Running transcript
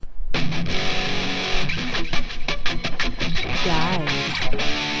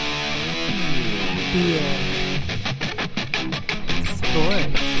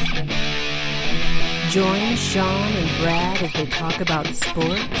Join Sean and Brad as they talk about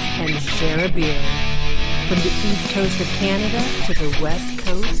sports and share a beer. From the east coast of Canada to the west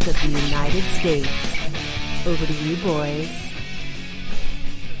coast of the United States. Over to you, boys.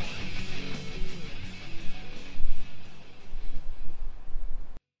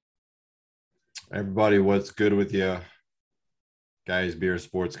 Everybody, what's good with you? Guys, Beer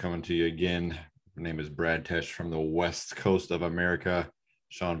Sports coming to you again. My name is Brad Tesh from the west coast of America.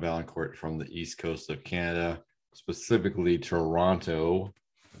 Sean Valancourt from the east coast of Canada, specifically Toronto.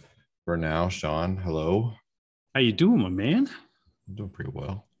 For now, Sean, hello. How you doing, my man? I'm doing pretty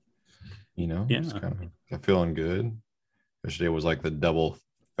well. You know, Yeah. just I'm feeling good. Yesterday was like the double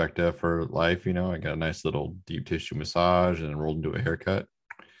fecta for life. You know, I got a nice little deep tissue massage and rolled into a haircut.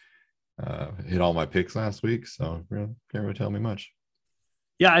 Hit all my picks last week, so can't really tell me much.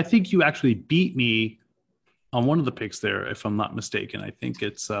 Yeah, I think you actually beat me on one of the picks there, if I'm not mistaken. I think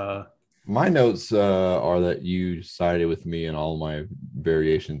it's my notes are that you sided with me in all my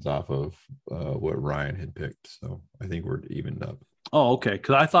variations off of what Ryan had picked. So I think we're evened up. Oh, okay.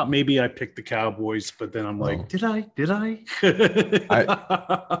 Because I thought maybe I picked the Cowboys, but then I'm like, did I?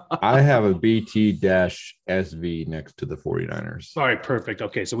 I have a BT-SV next to the 49ers. All right, perfect.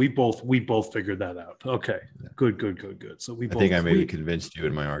 Okay, so we both figured that out. Okay, Yeah. Good. So I think I maybe convinced you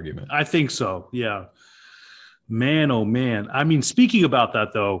in my argument. I think so. Yeah. Man, oh man. I mean, speaking about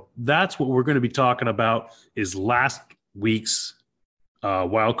that though, that's what we're going to be talking about is last week's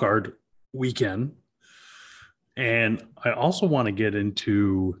wild card weekend. And I also want to get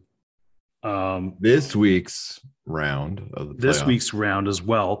into this week's round of the this playoffs. week's round as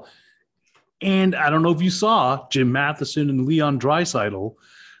well. And I don't know if you saw Jim Matheson and Leon Draisaitl,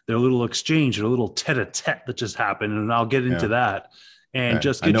 their little exchange, their little tete-a-tete that just happened, and I'll get into that. And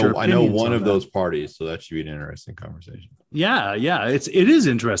just get your opinions. I know one on of that. those parties, so that should be an interesting conversation. Yeah, it is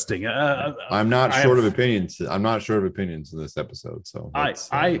interesting. I'm not short of opinions. I'm not short of opinions in this episode. So I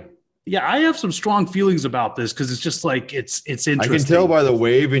have some strong feelings about this because it's just like it's interesting. I can tell by the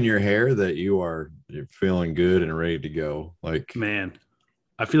wave in your hair that you're feeling good and ready to go. Like, man,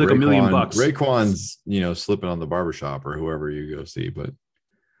 I feel like $1 million. Raekwon's, slipping on the barbershop or whoever you go see, but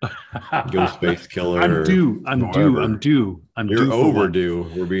Ghostface Killer. I'm due. You're overdue.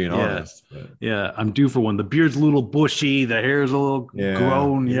 We're being honest. But. Yeah, I'm due for one. The beard's a little bushy. The hair's a little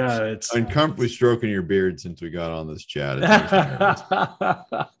grown. Yeah, it's uncomfortably stroking your beard since we got on this chat.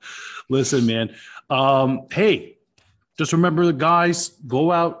 Listen, man. Hey, just remember, the guys,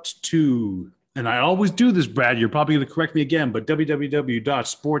 go out to, and I always do this, Brad. You're probably going to correct me again, but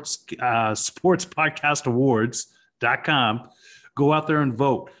www.sportspodcastawards.com. Go out there and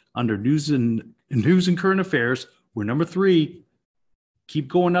vote under news and current affairs. We're number 3. Keep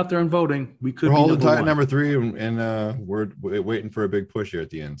going out there and voting. We're holding tight at number 3, and we're waiting for a big push here at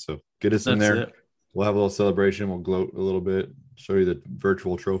the end. So get us in there. It. We'll have a little celebration. We'll gloat a little bit. Show you the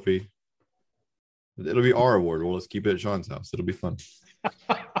virtual trophy. It'll be our award. We'll just keep it at Sean's house. It'll be fun.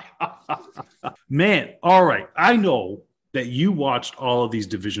 Man, all right. I know that you watched all of these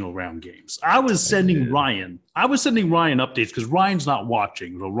divisional round games. I was sending Ryan updates because Ryan's not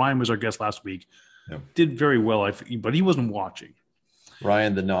watching. Well, Ryan was our guest last week. Yep. Did very well, but he wasn't watching.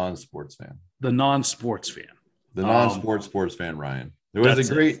 Ryan, the non-sports fan. The non-sports fan. The non-sports sports fan, Ryan. There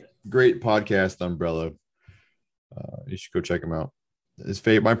was a great podcast, Umbrella. You should go check him out. His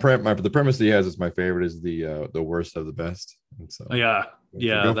favorite, the premise that he has is my favorite is the worst of the best. And so go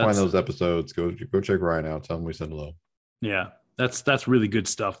find those episodes. Go check Ryan out. Tell him we said hello. Yeah, that's really good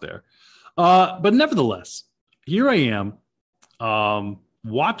stuff there. But nevertheless, here I am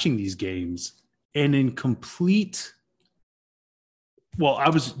watching these games and in complete. Well, I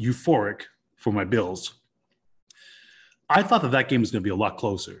was euphoric for my Bills. I thought that game was going to be a lot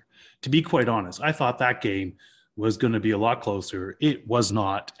closer. To be quite honest, I thought that game was going to be a lot closer. It was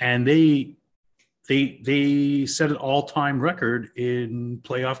not, and they set an all-time record in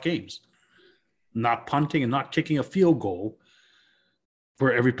playoff games. Not punting and not kicking a field goal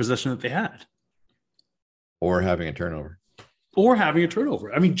for every possession that they had. Or having a turnover.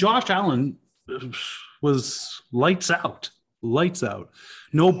 I mean, Josh Allen was lights out.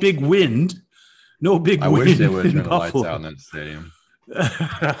 No big wind. I wish they would have turned the lights out in that stadium.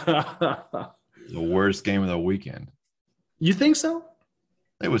 The worst game of the weekend. You think so?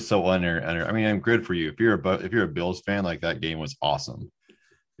 It was so under. I mean, I'm good for you. If you're a Bills fan, like, that game was awesome.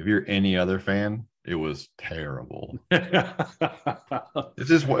 If you're any other fan, it was terrible. It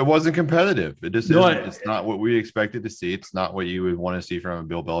wasn't competitive. It just isn't. It's not what we expected to see. It's not what you would want to see from a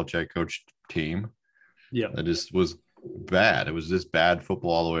Bill Belichick coached team. Yeah, it just was bad. It was just bad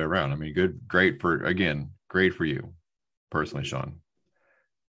football all the way around. I mean, great for you personally, Sean.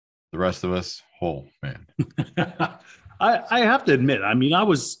 The rest of us, oh man. I have to admit, I mean, I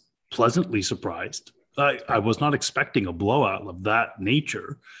was pleasantly surprised. I was not expecting a blowout of that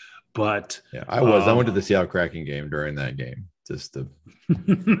nature, but yeah, I was. I went to the Seattle Kraken game during that game just to,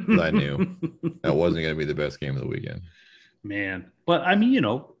 'cause I knew that wasn't going to be the best game of the weekend. Man, but I mean,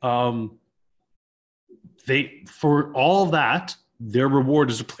 they for all that, their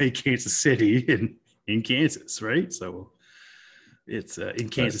reward is to play Kansas City in Kansas, right? So it's in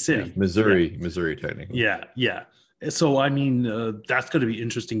Kansas City, yeah, Missouri, technically. Yeah. So I mean, that's going to be an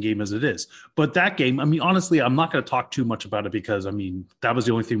interesting game as it is. But that game, I mean, honestly, I'm not going to talk too much about it because I mean, that was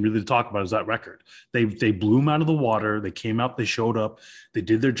the only thing really to talk about is that record. They blew them out of the water. They came out, they showed up, they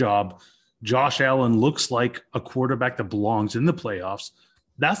did their job. Josh Allen looks like a quarterback that belongs in the playoffs.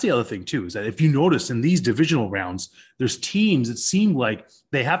 That's the other thing too, is that if you notice in these divisional rounds, there's teams that seem like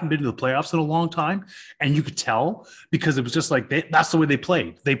they haven't been to the playoffs in a long time. And you could tell because it was just like, that's the way they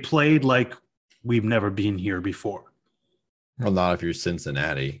played. They played like we've never been here before. Well, not if you're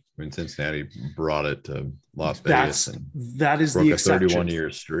Cincinnati. I mean, Cincinnati brought it to Las Vegas that is broke the a exception.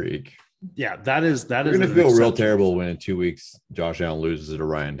 31-year streak. Yeah, that is. You're going to feel real terrible when in 2 weeks Josh Allen loses to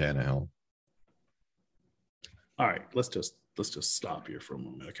Ryan Tannehill. All right, let's just stop here for a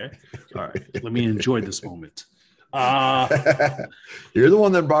moment, okay? All right, let me enjoy this moment. You're the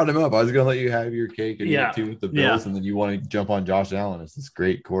one that brought him up. I was going to let you have your cake and Yeah, eat with the Bills, yeah. and then you want to jump on Josh Allen as this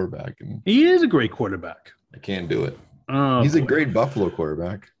great quarterback, and He is a great quarterback. I can't do it. Oh, He's a boy. great Buffalo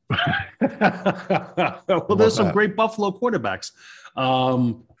quarterback. Well, there's some great Buffalo quarterbacks.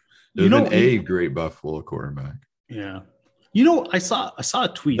 There's been a great Buffalo quarterback. Yeah. I saw a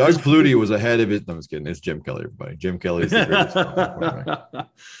tweet. Doug Flutie was ahead of it. No, I'm just kidding. It's Jim Kelly, everybody. Jim Kelly is the greatest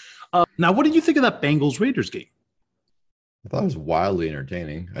quarterback. Now, what did you think of that Bengals Raiders game? I thought it was wildly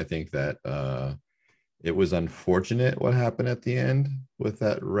entertaining. I think that it was unfortunate what happened at the end with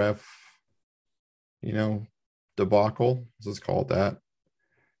that ref, debacle. Let's just call it that.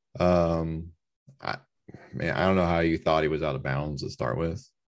 I don't know how you thought he was out of bounds to start with.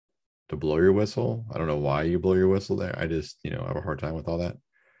 To blow your whistle. I don't know why you blow your whistle there. I just, have a hard time with all that.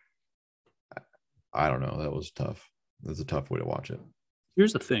 I don't know. That was tough. That's a tough way to watch it.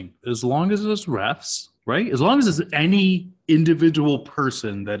 Here's the thing. As long as there's refs, right? As long as there's any individual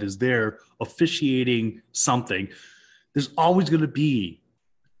person that is there officiating something, there's always going to be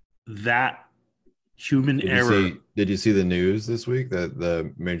that human error. Did you see the news this week that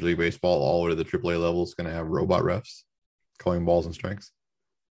the Major League Baseball all the way to the AAA level is going to have robot refs calling balls and strikes?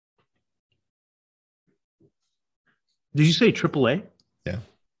 Did you say AAA? Yeah.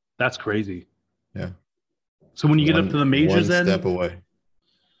 That's crazy. Yeah. So when you get up to the majors, one step away.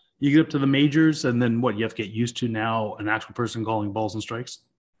 You get up to the majors, and then what? You have to get used to now an actual person calling balls and strikes?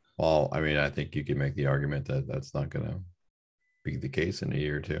 Well, I mean, I think you could make the argument that that's not going to be the case in a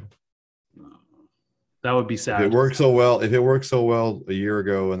year or two. That would be sad. If it worked so well a year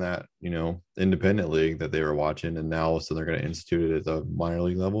ago in that, independent league that they were watching, and now all of a sudden they're going to institute it at the minor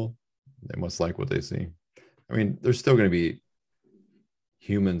league level, they must like what they see. I mean, there's still going to be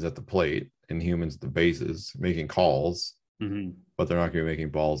humans at the plate and humans at the bases making calls, but they're not going to be making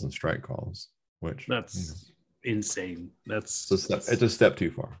balls and strike calls, which that's insane. It's a step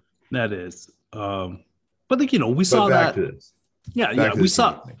too far. That is. But we saw back that. To this. Yeah.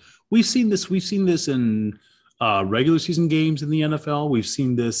 We've seen this in regular season games in the NFL. We've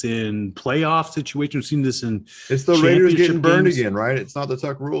seen this in playoff situations. We've seen this in it's the Raiders getting burned games. Again, right? It's not the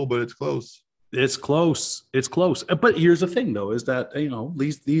Tuck rule, but it's close. It's close. But here's the thing, though, is that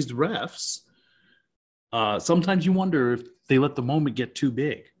these refs. Sometimes you wonder if they let the moment get too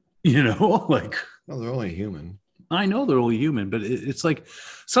big. No, they're only human. I know they're only human, but it's like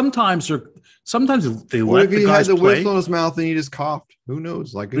sometimes they What let if the he guys had the play. whistle in his mouth and he just coughed? Who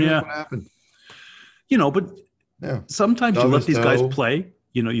knows? Who knows what happened? But sometimes you let these guys toe. play.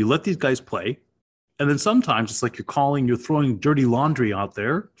 You let these guys play, and then sometimes it's like you're throwing dirty laundry out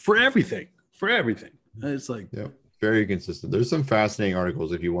there for everything. It's like very consistent. There's some fascinating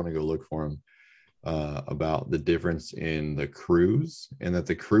articles if you want to go look for them about the difference in the crews, and that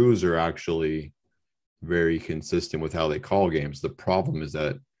the crews are actually very consistent with how they call games. The problem is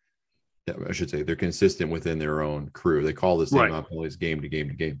that I should say they're consistent within their own crew. They call the same amount of penalties game to game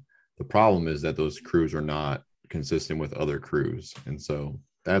to game. The problem is that those crews are not consistent with other crews, and so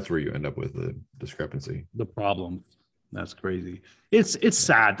that's where you end up with the discrepancy. The problem. That's crazy. It's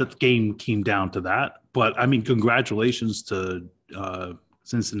sad that the game came down to that, but I mean, congratulations to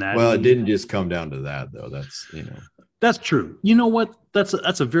Cincinnati. Well, it didn't just come down to that, though. That's That's true. You know what? That's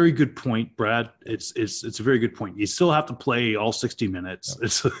a very good point, Brad. It's a very good point. You still have to play all 60 minutes.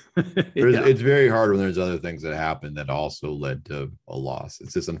 It's very hard when there's other things that happen that also led to a loss.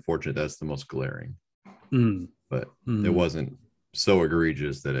 It's just unfortunate. That's the most glaring. But it wasn't so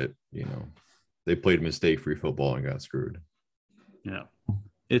egregious that it, they played mistake-free football and got screwed. Yeah,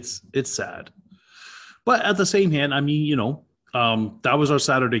 it's sad. But at the same hand, I mean, that was our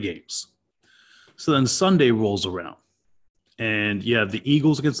Saturday games. So then Sunday rolls around. And you have the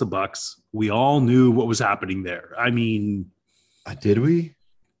Eagles against the Bucks. We all knew what was happening there. I mean, did we?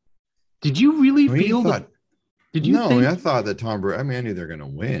 Did you really feel that? Did you? No, I thought that Tom Brady. I mean, I knew they were going to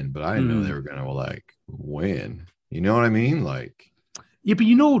win, but I didn't know they were going to win. You know what I mean? Yeah,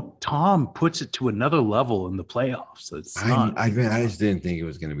 but Tom puts it to another level in the playoffs. I just didn't think it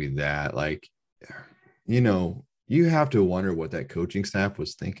was going to be that. You have to wonder what that coaching staff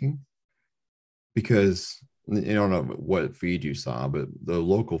was thinking, because. You don't know what feed you saw, but the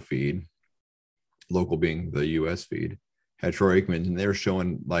local feed, local being the U.S. feed, had Troy Aikman, and they were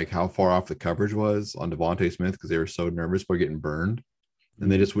showing how far off the coverage was on Devontae Smith because they were so nervous about getting burned,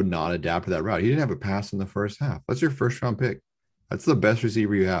 and they just would not adapt to that route. He didn't have a pass in the first half. That's your first round pick. That's the best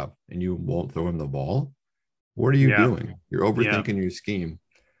receiver you have, and you won't throw him the ball. What are you doing? You're overthinking your scheme.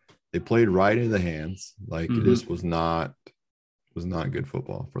 They played right into the hands. This was not good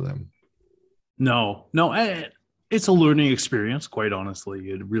football for them. No, it's a learning experience, quite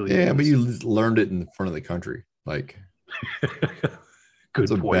honestly. It really is. Yeah, but you learned it in front of the country. It's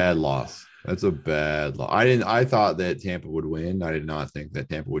a bad loss. That's a bad loss. I thought that Tampa would win. I did not think that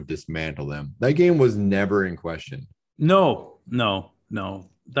Tampa would dismantle them. That game was never in question. No.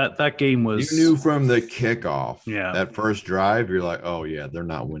 That game was. You knew from the kickoff. Yeah. That first drive, you're like, oh yeah, they're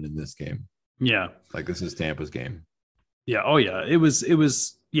not winning this game. Yeah. This is Tampa's game. Yeah. Oh yeah. It was.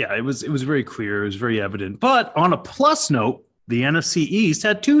 Yeah, it was very clear. It was very evident. But on a plus note, the NFC East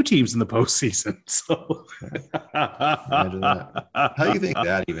had two teams in the postseason. So imagine that. How do you think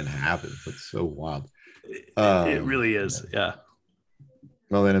that even happens? It's so wild. It really is. Yeah.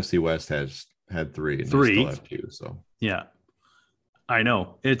 Well, the NFC West has had three. And Three. They still have two. So yeah, I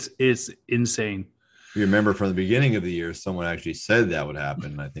know. It's insane. If you remember from the beginning of the year, someone actually said that would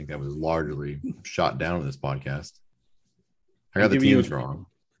happen. I think that was largely shot down in this podcast. I got the teams wrong.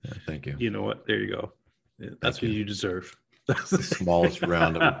 Yeah, thank you. You know what? There you go. That's what you deserve. That's the smallest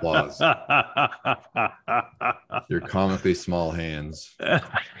round of applause. Your comically small hands.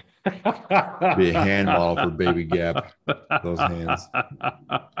 Be a hand model for Baby Gap. Those hands.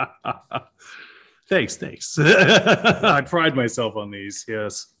 Thanks. I pride myself on these.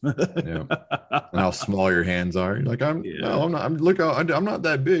 Yes. Yeah. And how small your hands are. You're like, I'm not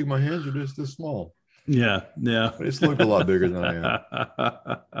that big. My hands are just this small. Yeah. I just look a lot bigger than I am.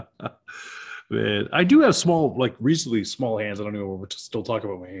 Man, I do have reasonably small hands. I don't know if we're still talking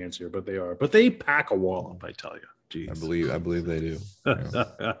about my hands here, but they are. But they pack a wallop, I tell you. Jeez. I believe they do.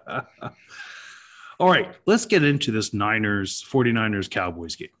 Yeah. All right, let's get into this 49ers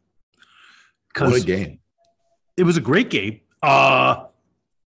Cowboys game. What a game. It was a great game. I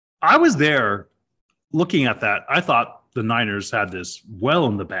was there looking at that. I thought the Niners had this well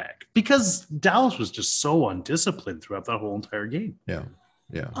in the bag because Dallas was just so undisciplined throughout that whole entire game. Yeah.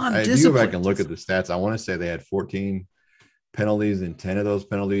 If you go back and look at the stats, I want to say they had 14 penalties, and 10 of those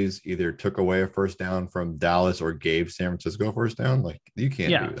penalties either took away a first down from Dallas or gave San Francisco a first down. You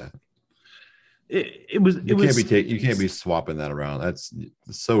can't do that. You can't be swapping that around. That's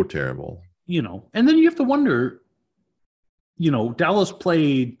so terrible. And then you have to wonder, Dallas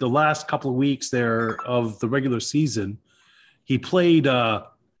played the last couple of weeks there of the regular season. They played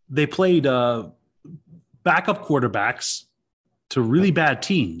backup quarterbacks to really bad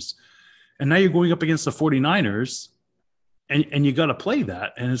teams. And now you're going up against the 49ers and you got to play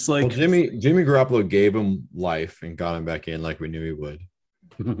that. And it's like, Jimmy Garoppolo gave him life and got him back in like we knew he would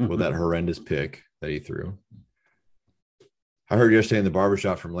with that horrendous pick that he threw. I heard yesterday in the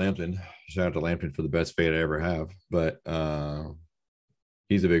barbershop from Lampton, shout out to Lampton for the best fade I ever have, but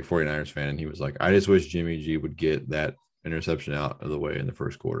he's a big 49ers fan. And he was like, I just wish Jimmy G would get that interception out of the way in the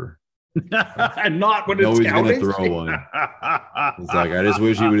first quarter. And not when it's counting. He's going to throw one. It's like, I just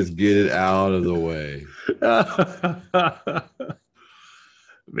wish he would just get it out of the way.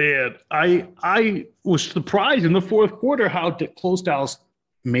 Man, I was surprised in the fourth quarter how close Dallas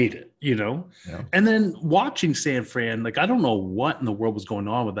made it, Yeah. And then watching San Fran, I don't know what in the world was going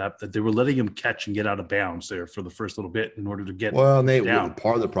on with that they were letting him catch and get out of bounds there for the first little bit in order to get down.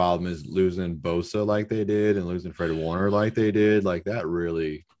 Part of the problem is losing Bosa like they did and losing Fred Warner like they did. That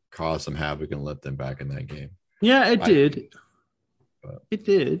really caused some havoc and let them back in that game. Yeah, it did. It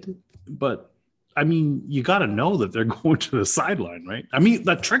did. But I mean, you got to know that they're going to the sideline, right? I mean,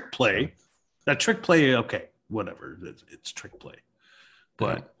 that trick play, okay, whatever. It's trick play.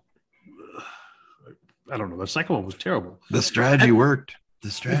 But I don't know. The second one was terrible. The strategy worked.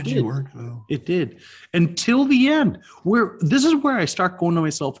 The strategy worked, though. It did. Until the end, this is where I start going to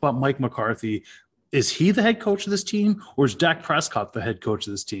myself about Mike McCarthy. Is he the head coach of this team, or is Dak Prescott the head coach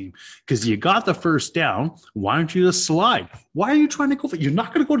of this team? Because you got the first down. Why don't you just slide? Why are you trying to go for it? You're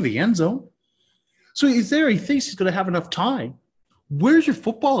not going to go to the end zone. So he's there. He thinks he's going to have enough time. Where's your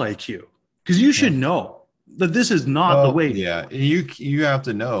football IQ? Because you should know that this is not the way. Yeah, you have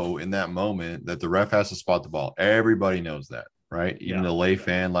to know in that moment that the ref has to spot the ball. Everybody knows that, right? Even the lay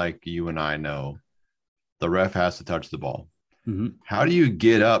fan like you and I know the ref has to touch the ball. Mm-hmm. How do you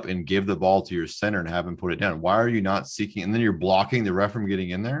get up and give the ball to your center and have him put it down? Why are you not seeking? And then you're blocking the ref from getting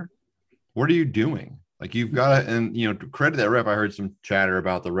in there. What are you doing? Like, you've got to, and to credit that ref. I heard some chatter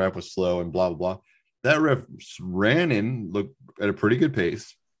about the ref was slow and blah, blah, blah. That ref ran in, looked at a pretty good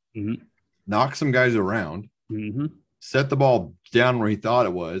pace, knocked some guys around, set the ball down where he thought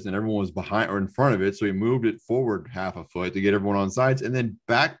it was, and everyone was behind or in front of it. So he moved it forward half a foot to get everyone on sides, and then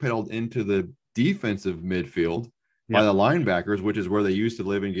backpedaled into the defensive midfield by the linebackers, which is where they used to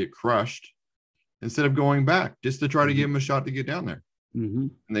live and get crushed, instead of going back just to try to give them a shot to get down there.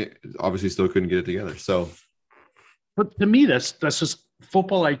 And they obviously still couldn't get it together. So, but to me, that's just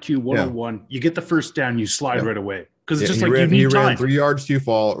football IQ 101. You get the first down, you slide right away, because it's just like you need time. He ran 3 yards too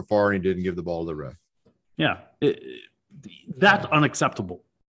far, and he didn't give the ball to the ref. Yeah, that's unacceptable.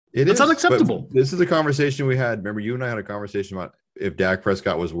 It's unacceptable. This is a conversation we had. Remember, you and I had a conversation about if Dak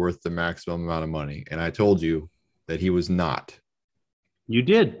Prescott was worth the maximum amount of money, and I told you that he was not. You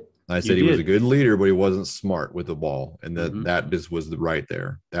did. I said he was a good leader, but he wasn't smart with the ball, and that just was right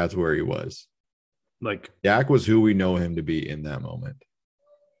there. That's where he was. Like, Dak was who we know him to be in that moment.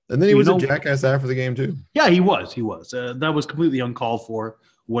 And then he was a jackass after the game too. Yeah, he was. That was completely uncalled for,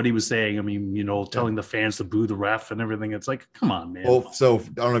 what he was saying. I mean, telling the fans to boo the ref and everything. It's like, come on, man. Well, so I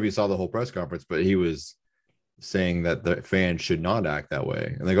don't know if you saw the whole press conference, but he was saying that the fans should not act that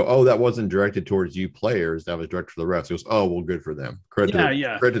way. And they go, oh, that wasn't directed towards you players. That was directed to the refs. He goes, oh, well, good for them. Credit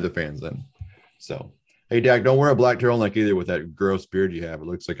to the fans then. So, hey, Dak, don't wear a black turtleneck either with that gross beard you have. It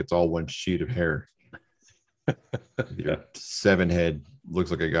looks like it's all one sheet of hair. Your 7-head looks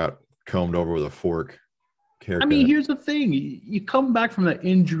like it got combed over with a fork. Haircut. I mean, here's the thing. You come back from that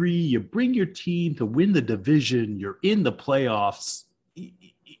injury. You bring your team to win the division. You're in the playoffs.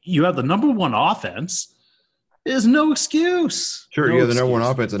 You have the number one offense. There's no excuse. Sure, you have the number one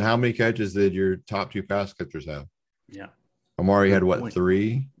offense. And how many catches did your top two pass catchers have? Yeah. Amari had what,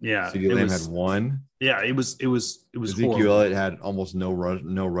 3? Yeah. CeeDee Lamb had 1. Yeah, it was Ezekiel Elliott had almost no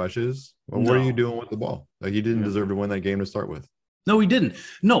rushes. Well, what are you doing with the ball? Like, you didn't deserve to win that game to start with. No, he didn't.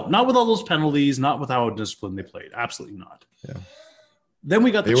 No, not with all those penalties, not with how disciplined they played. Absolutely not. Yeah. Then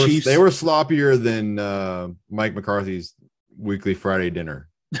we got the Chiefs. They were sloppier than Mike McCarthy's weekly Friday dinner.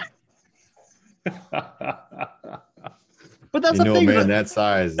 But that's the thing. Man, that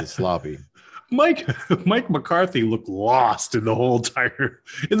size is sloppy. Mike McCarthy looked lost in the whole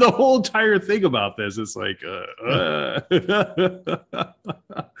entire thing about this. It's like,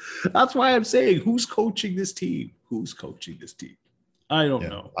 that's why I'm saying, who's coaching this team? I don't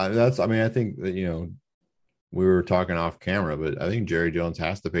know. I think that, we were talking off camera, but I think Jerry Jones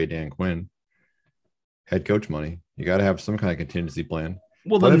has to pay Dan Quinn head coach money. You got to have some kind of contingency plan.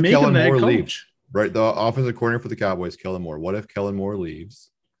 Well, then make him the head coach. Leaves, right? The offensive coordinator for the Cowboys, Kellen Moore. What if Kellen Moore leaves?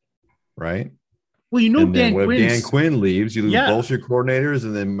 Right? Well, Dan Quinn leaves, you lose both your coordinators,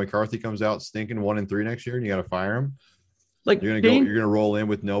 and then McCarthy comes out stinking 1-3 next year, and you got to fire him. Like, you're gonna roll in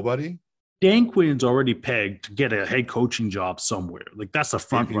with nobody. Dan Quinn's already pegged to get a head coaching job somewhere. Like, that's a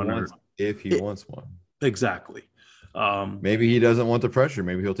front runner. If he wants one. Exactly. Maybe he doesn't want the pressure.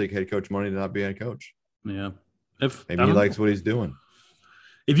 Maybe he'll take head coach money to not be a head coach. Yeah. Maybe he likes what he's doing.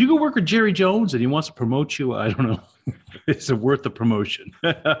 If you go work with Jerry Jones and he wants to promote you, I don't know. Is it worth the promotion?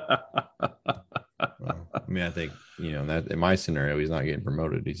 Well, I think, that in my scenario, he's not getting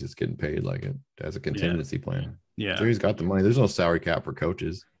promoted. He's just getting paid like it as a contingency plan. Yeah. So he's got the money. There's no salary cap for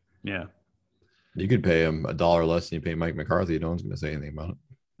coaches. Yeah. You could pay him $1 less than you pay Mike McCarthy. No one's going to say anything about it.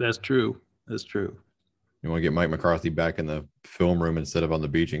 That's true. You want to get Mike McCarthy back in the film room instead of on the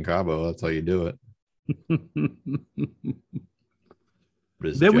beach in Cabo. That's how you do it.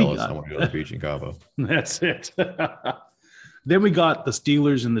 But then jealous I want to go to the beach in Cabo. That's it. Then we got the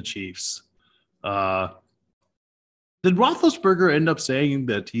Steelers and the Chiefs. Did Roethlisberger end up saying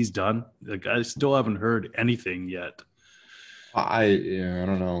that he's done? Like, I still haven't heard anything yet. I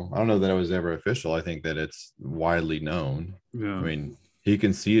don't know. I don't know that it was ever official. I think that it's widely known. Yeah. I mean, He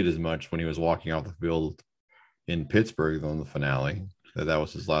conceded as much when he was walking off the field in Pittsburgh on the finale that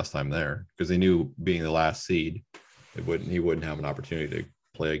was his last time there because he knew being the last seed, he wouldn't have an opportunity to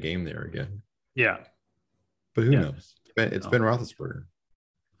play a game there again. Yeah. But who knows? It's been Roethlisberger.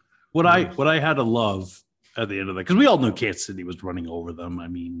 What I had to love at the end of that, because we all knew Kansas City was running over them. I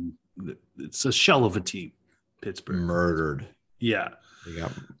mean, it's a shell of a team, Pittsburgh. Murdered. Yeah. They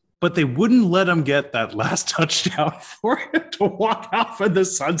got But they wouldn't let him get that last touchdown for him to walk off in the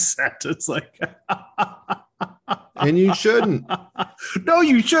sunset. It's like, and you shouldn't. No,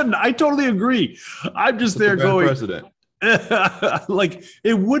 you shouldn't. I totally agree. I'm just there going. Precedent. Like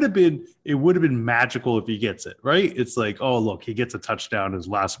it would have been magical if he gets it right. It's like, oh look, he gets a touchdown his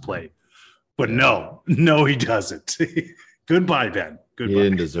last play, but no, he doesn't. Goodbye, Ben. Goodbye. He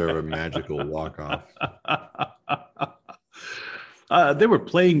didn't deserve a magical walk off. They were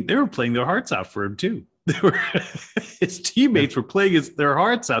playing their hearts out for him too. His teammates were playing their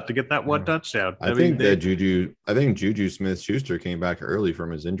hearts out to get that one touchdown. I think Juju Smith-Schuster came back early from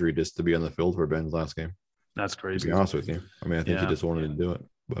his injury just to be on the field for Ben's last game. That's crazy. To be honest with you, I mean, I think he just wanted to do it,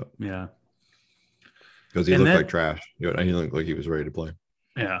 but yeah, because he looked like trash. He looked like he was ready to play.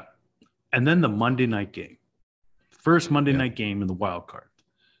 Yeah, and then the Monday night game, first Monday night game in the wild card,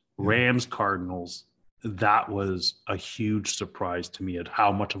 Rams Cardinals. That was a huge surprise to me at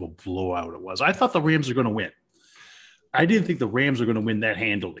how much of a blowout it was. I thought the Rams were going to win. I didn't think the Rams were going to win that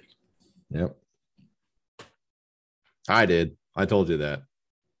handily. Yep. I did. I told you that.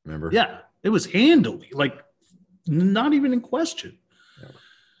 Remember? Yeah, it was handily, like not even in question. Yeah.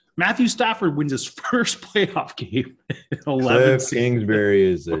 Matthew Stafford wins his first playoff game. Cliff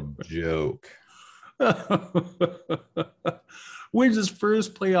Kingsbury is a joke. Wins his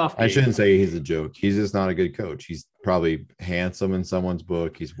first playoff game. I shouldn't say he's a joke. He's just not a good coach. He's probably handsome in someone's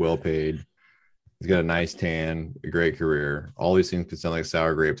book. He's well paid. He's got a nice tan, a great career. All these things could sound like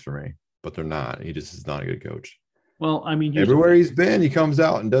sour grapes for me, but they're not. He just is not a good coach. Well, I mean, everywhere he's been, he comes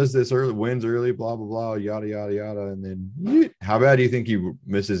out and does this early, wins early, blah, blah, blah, yada, yada, yada. And then how bad do you think he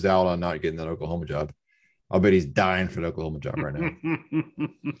misses out on not getting that Oklahoma job? I'll bet he's dying for the Oklahoma job right now.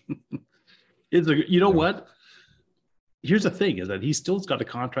 You know what? Here's the thing is that he still's got a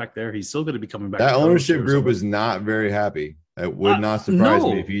contract there. He's still going to be coming back. That ownership group is not very happy. It would not surprise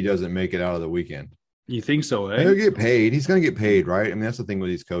me if he doesn't make it out of the weekend. You think so, eh? He'll get paid. He's going to get paid, right? I mean, that's the thing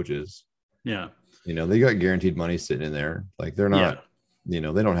with these coaches. Yeah. You know, they got guaranteed money sitting in there. Like they're not, they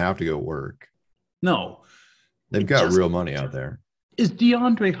don't have to go work. No. They've got real money out there. Is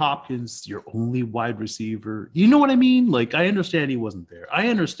DeAndre Hopkins your only wide receiver? You know what I mean? Like, I understand he wasn't there. I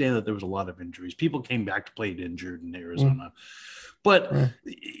understand that there was a lot of injuries. People came back to play injured in Arizona. But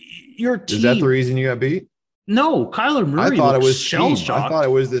your team... Is that the reason you got beat? No, Kyler Murray I thought it was shell-shocked. I thought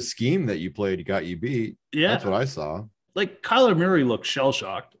it was the scheme that you played got you beat. Yeah. That's what I saw. Like, Kyler Murray looked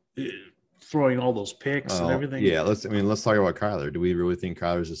shell-shocked, throwing all those picks and everything. Yeah, let's talk about Kyler. Do we really think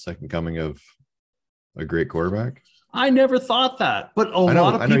Kyler's the second coming of a great quarterback? I never thought that, but a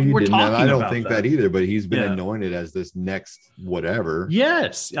lot of people were talking about that. I don't think that either, but he's been anointed as this next whatever.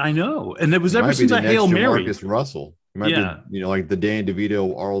 Yes, I know. And it was ever since a Hail Mary. Marcus Russell. He might be, like the Dan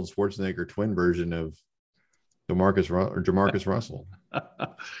DeVito, Arnold Schwarzenegger twin version of Jamarcus Russell.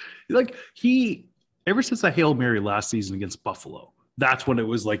 Like ever since a Hail Mary last season against Buffalo, that's when it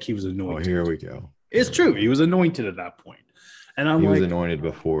was like he was anointed. Oh, here we go. It's true. He was anointed at that point. And he was anointed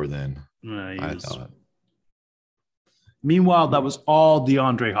before then. I thought. Meanwhile, that was all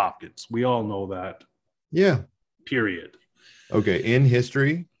DeAndre Hopkins. We all know that. Yeah. Period. Okay. In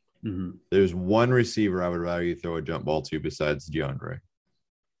history, there's one receiver I would rather you throw a jump ball to besides DeAndre.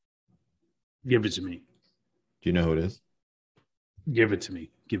 Give it to me. Do you know who it is? Give it to me.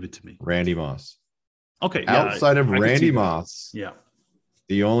 Give it to me. Randy Moss. Okay. Outside of Randy Moss, yeah,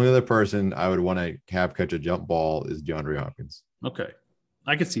 the only other person I would want to have catch a jump ball is DeAndre Hopkins. Okay.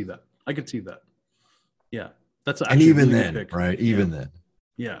 I could see that. Yeah. That's and even then, pick. Right? Even then.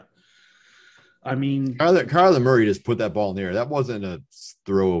 Yeah. I mean, Kyler Murray just put that ball in the air. That wasn't a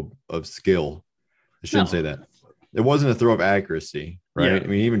throw of skill. I shouldn't say that. It wasn't a throw of accuracy, right? Yeah. I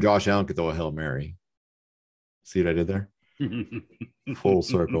mean, even Josh Allen could throw a Hail Mary. See what I did there? Full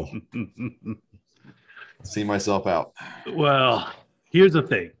circle. See myself out. Well, here's the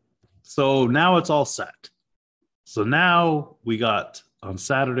thing. So now it's all set. So now we got on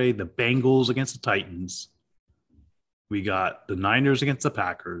Saturday the Bengals against the Titans. We got the Niners against the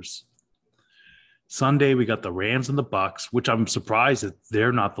Packers. Sunday, we got the Rams and the Bucks, which I'm surprised that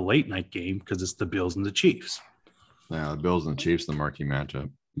they're not the late night game because it's the Bills and the Chiefs. Yeah, the Bills and the Chiefs, the marquee matchup.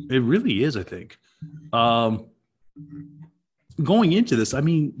 It really is, I think. Going into this, I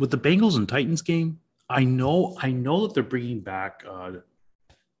mean, with the Bengals and Titans game, I know that they're bringing back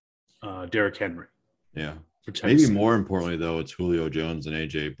Derrick Henry. Yeah. For Tennessee. Maybe more importantly, though, it's Julio Jones and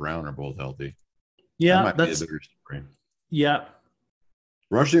A.J. Brown are both healthy. Yeah, that might be a bigger story. Yeah.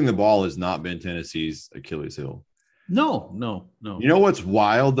 Rushing the ball has not been Tennessee's Achilles heel. No. You know what's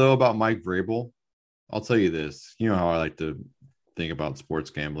wild, though, about Mike Vrabel? I'll tell you this. You know how I like to think about sports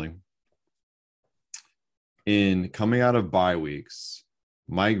gambling. In coming out of bye weeks,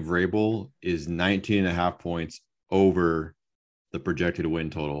 Mike Vrabel is 19.5 points over the projected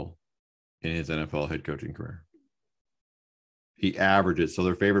win total in his NFL head coaching career. He averages, so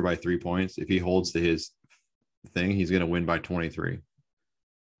they're favored by 3 points. If he holds to his thing, he's going to win by 23.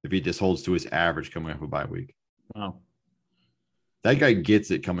 If he just holds to his average coming up a bye week. Wow. That guy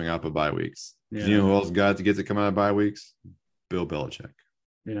gets it coming up a bye weeks. Yeah. You know who else gets it coming out of bye weeks? Bill Belichick.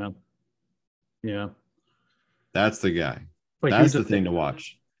 Yeah. That's the guy. But that's the thing to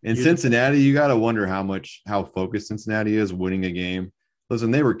watch. In Cincinnati, you got to wonder how focused Cincinnati is winning a game.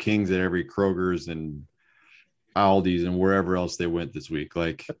 Listen, they were kings at every Kroger's and Aldi's and wherever else they went this week.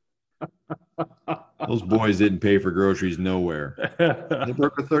 Like, those boys didn't pay for groceries nowhere. They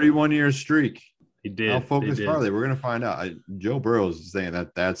broke a 31-year streak. They did. How focused are they? We're going to find out. Joe Burrow is saying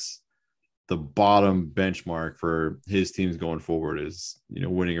that's the bottom benchmark for his teams going forward is,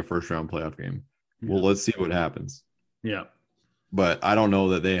 winning a first-round playoff game. Yeah. Well, let's see what happens. Yeah. But I don't know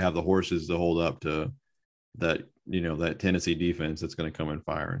that they have the horses to hold up to that, that Tennessee defense that's going to come in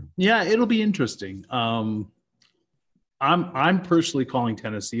firing. Yeah, it'll be interesting. I'm personally calling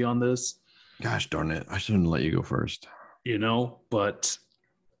Tennessee on this. Gosh darn it. I shouldn't let you go first. But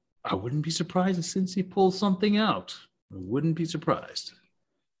I wouldn't be surprised if Cincy pulls something out. I wouldn't be surprised.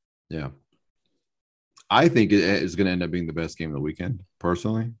 Yeah. I think it is going to end up being the best game of the weekend,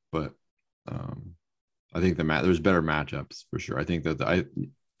 personally. But I think there's better matchups for sure. I think that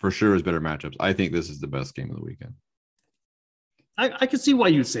for sure is better matchups. I think this is the best game of the weekend. I can see why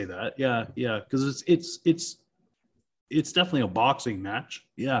you'd say that. Yeah, because it's definitely a boxing match.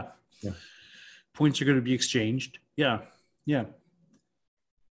 Yeah. Points are going to be exchanged. Yeah.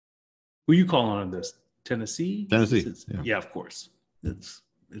 Who you calling on this? Tennessee. Yeah, of course.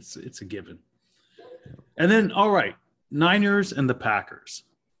 It's a given. And then, all right, Niners and the Packers.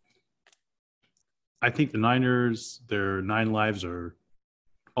 I think the Niners, their 9 lives are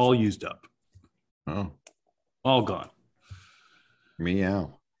all used up. Oh. All gone.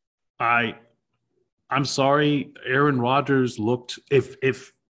 Meow. I'm sorry. Aaron Rodgers looked,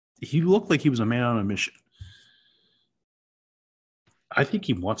 if he looked like he was a man on a mission. I think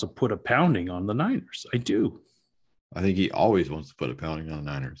he wants to put a pounding on the Niners. I do. I think he always wants to put a pounding on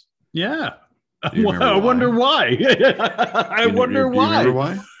the Niners. Yeah. I wonder why. I wonder why. You remember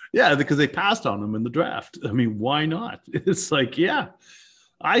why? Yeah, because they passed on him in the draft. I mean, why not? It's like, yeah,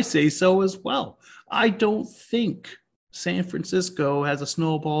 I say so as well. I don't think San Francisco has a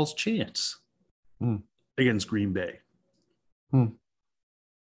snowball's chance against Green Bay.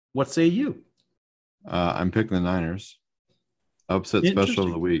 What say you? I'm picking the Niners. Upset special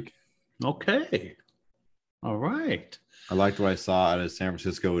of the week. Okay. All right. I liked what I saw out of San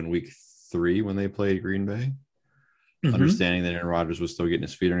Francisco in week 3 when they played Green Bay. Understanding that Aaron Rodgers was still getting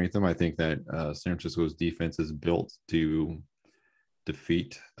his feet underneath them. I think that San Francisco's defense is built to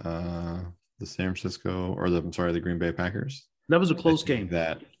defeat the Green Bay Packers. That was a close game.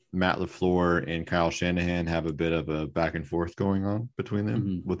 That Matt LaFleur and Kyle Shanahan have a bit of a back and forth going on between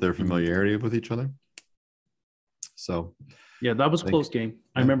them with their familiarity with each other. So, yeah, that was a close game.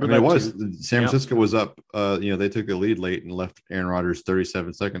 I remember that. It was. San Francisco was up. They took a lead late and left Aaron Rodgers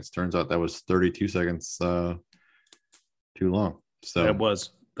 37 seconds. Turns out that was 32 seconds too long. So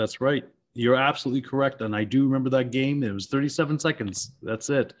that's right. You're absolutely correct. And I do remember that game. It was 37 seconds. That's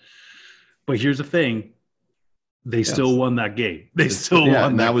it. But here's the thing. They still won that game. They still won that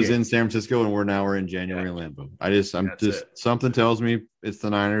and that was in San Francisco, and we're in January in Lambeau. Something tells me it's the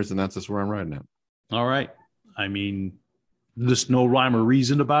Niners, and that's just where I'm riding at. All right. I mean, there's no rhyme or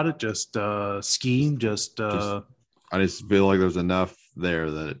reason about it. Just scheme. I just feel like there's enough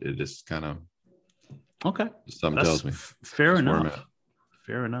there that it just kind of something tells me. Fair enough.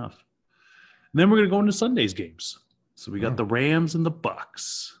 And then we're going to go into Sunday's games. So we got the Rams and the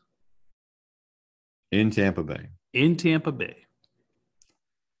Bucks. In Tampa Bay. It's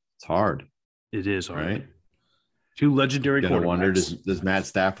hard. It is hard. Right? Two legendary quarterbacks. I wonder, does Matt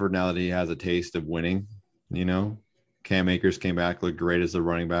Stafford, now that he has a taste of winning, Cam Akers came back, looked great as a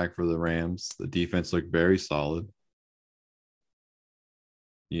running back for the Rams. The defense looked very solid.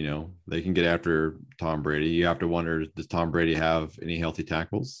 They can get after Tom Brady. You have to wonder, does Tom Brady have any healthy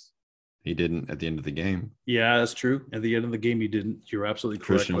tackles? He didn't at the end of the game. Yeah, that's true. At the end of the game, he didn't. You're absolutely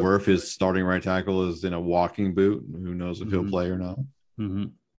correct. Christian Wirf, his starting right tackle, is in a walking boot. Who knows if he'll play or not?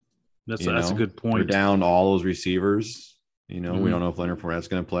 That's You a know, good They're point. down all those receivers. You know, we Mhm. don't know if Leonard Fournette's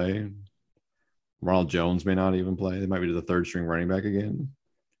going to play. Ronald Jones may not even play. They might be the third string running back again.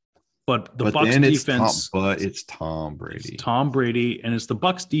 But the But Bucks then defense, it's Tom Brady. it's Tom Brady, and it's the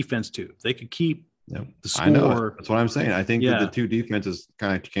Bucks defense too. They could keep Yep. the I know. score. That's what I'm saying. I think that Yeah. the two defenses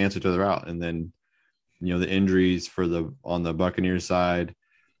kind of cancel each other out. And then, the injuries on the Buccaneers side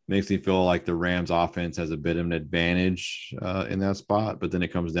makes me feel like the Rams offense has a bit of an advantage in that spot. But then it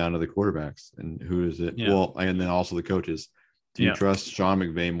comes down to the quarterbacks and who is it? Yeah. Well, and then also the coaches. Do you Yeah. trust Sean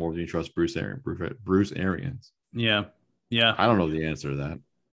McVay more than you trust Bruce Arians? Yeah. Yeah. I don't know the answer to that.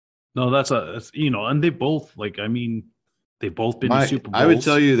 No, that's and they both they've both been to Super Bowls. I would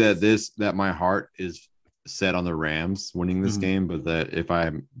tell you that my heart is set on the Rams winning this Mhm. game, but that if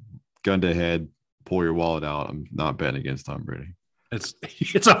I'm gun to head, pull your wallet out, I'm not betting against Tom Brady.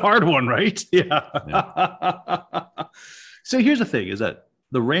 It's a hard one, right? Yeah. So here's the thing: is that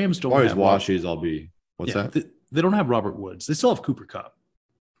the Rams don't Always have washes. I'll be. What's that? They don't have Robert Woods. They still have Cooper Kupp.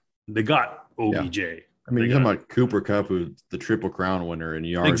 They got OBJ. I mean, They you're talking got- about Cooper Kupp, who's the Triple Crown winner in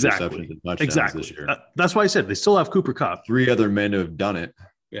yards, Exactly. receptions, and touchdowns Exactly. this year. That's why I said they still have Cooper Kupp. 3 other men have done it.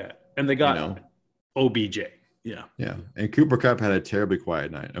 Yeah, and they got know. OBJ. Yeah. Yeah, and Cooper Kupp had a terribly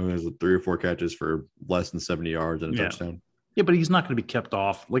quiet night. I mean, there's 3 or 4 catches for less than 70 yards and a Yeah. touchdown. Yeah, but he's not going to be kept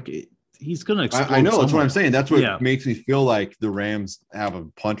off. He's going to explode. I know. That's what somewhere. I'm saying. That's what Yeah. makes me feel like the Rams have a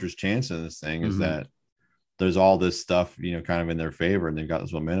puncher's chance in this thing is Mhm. that there's all this stuff, kind of in their favor, and they've got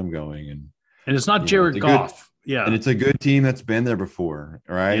this momentum going. And it's not You know, Jared it's a good- Goff. Yeah. And it's a good team that's been there before,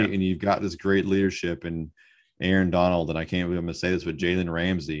 right? Yeah. And you've got this great leadership and Aaron Donald, and I can't believe I'm going to say this, with Jalen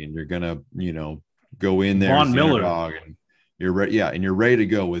Ramsey, and you're going to, go in there, Von as the Miller. underdog, and you're ready. Yeah, and you're ready to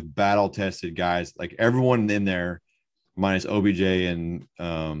go with battle-tested guys. Like everyone in there, minus OBJ and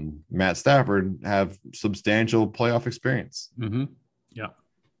Matt Stafford, have substantial playoff experience. Mm-hmm.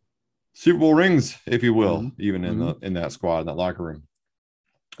 Super Bowl rings, if you will, Mhm. even in that squad, in that locker room.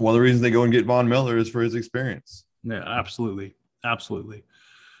 One of the reasons they go and get Von Miller is for his experience. Yeah, absolutely. Absolutely.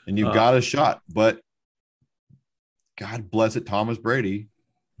 And you've got a shot, but God bless it, Thomas Brady.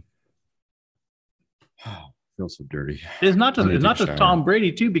 Oh, feels so dirty. It's not I'm gonna just take a shower. Tom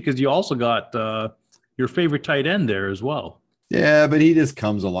Brady, too, because you also got your favorite tight end there as well. Yeah, but he just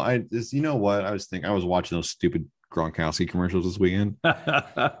comes along. You know what? I was watching those stupid Gronkowski commercials this weekend.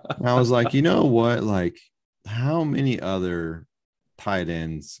 And I was like, you know what? Like, how many other tight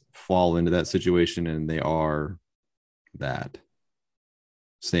ends fall into that situation and they are that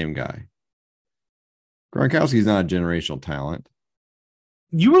same guy? Gronkowski's not a generational talent.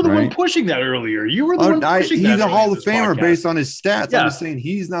 You were the one Right. pushing that earlier. You were the one pushing He's that a earlier Hall in of this Famer podcast. based on his stats. Yeah. I'm just saying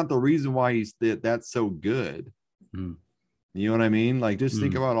he's not the reason why that's so good. Hmm. You know what I mean? Like, just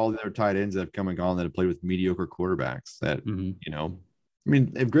think Hmm. about all the other tight ends that have come and gone that have played with mediocre quarterbacks. That Mhm. I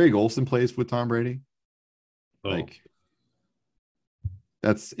mean, if Greg Olson plays with Tom Brady, Oh. like,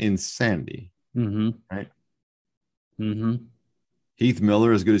 that's insanity. Mm-hmm. Right. Mm-hmm. Heath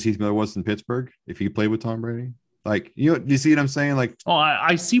Miller, as good as Heath Miller was in Pittsburgh, if he played with Tom Brady, like, do you see what I'm saying? Like, Oh,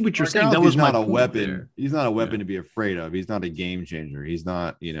 I see what you're saying. That Gronkowski's was not my a point weapon. there. He's not a weapon to be afraid of. He's not a game changer. He's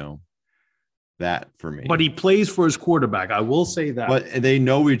not, that for me. But he plays for his quarterback. I will say that. But they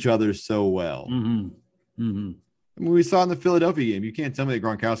know each other so well. Mm-hmm. Mm-hmm. I mean, we saw in the Philadelphia game. You can't tell me that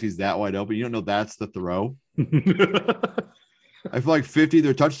Gronkowski's that wide open. You don't know that's the throw. I feel like 50 of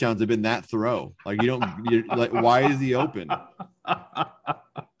their touchdowns have been that throw. Like, you're like, why is he open?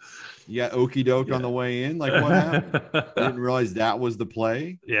 You got okey doke on the way in. Like, what happened? You didn't realize that was the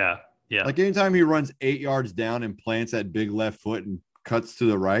play. Yeah. Yeah. Like, anytime he runs 8 yards down and plants that big left foot and cuts to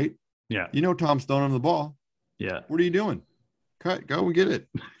the right, Yeah. Tom's throwing him the ball. Yeah. What are you doing? Go and get it.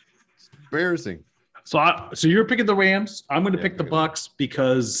 It's embarrassing. So you're picking the Rams. I'm going to Yeah, pick the pick it. Bucks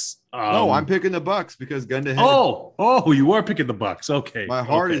because. No, I'm picking the Bucks because gun to head. Oh, you are picking the Bucks. Okay. My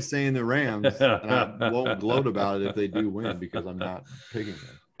heart Okay. is saying the Rams, and I won't gloat about it if they do win because I'm not picking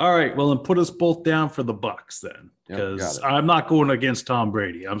them. All right. Well, then put us both down for the Bucks then, Yep, because got it. I'm not going against Tom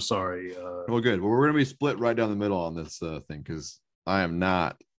Brady. I'm sorry. Well, good. Well, we're going to be split right down the middle on this thing because I am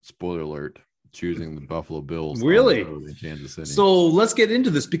not, spoiler alert, choosing the Buffalo Bills. on Really? the road in Kansas City. So let's get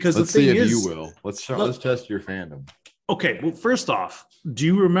into this because let's the see thing if is, you will. Let's test your fandom. okay. Well, first off, do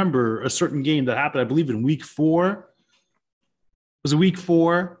you remember a certain game that happened? I believe in week 4. Was it week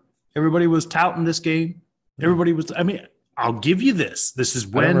 4? Everybody was touting this game. Everybody was. I mean, I'll give you this. This is I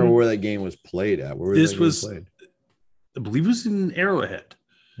don't remember when where that game was played at. Where This that game was- played? I believe it was in Arrowhead.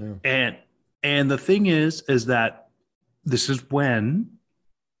 Yeah. And the thing is that this is when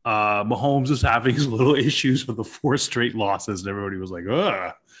Mahomes was having his little issues with the 4 straight losses, and everybody was like,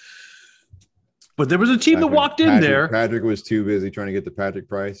 ugh. But there was a team that walked in there. Patrick was too busy trying to get the Patrick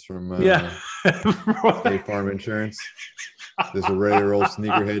Price from State Farm Insurance. This a ready to roll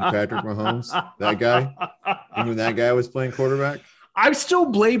sneakerhead Patrick Mahomes. That guy. And when that guy was playing quarterback. I'm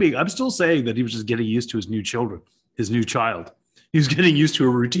still saying that he was just getting used to his new child. He was getting used to a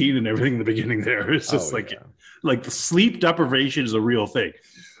routine and everything in the beginning there. It's just like the sleep deprivation is a real thing.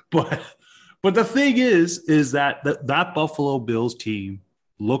 But the thing is that Buffalo Bills team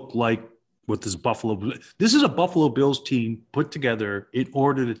looked like what this is a Buffalo Bills team put together in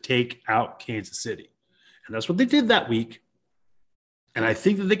order to take out Kansas City. And that's what they did that week. And I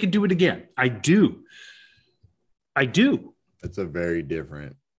think that they can do it again. I do. It's a very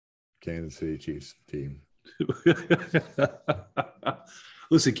different Kansas City Chiefs team.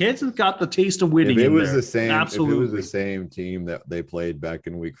 Listen, Kansas got the taste of winning. If it was the same team that they played back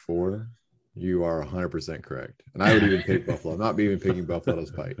in week 4, you are 100% correct. And I would even pick Buffalo. I'm not even picking Buffalo to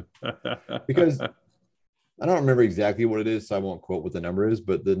spite. Because I don't remember exactly what it is, so I won't quote what the number is,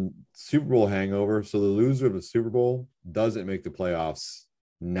 but the Super Bowl hangover. So the loser of the Super Bowl doesn't make the playoffs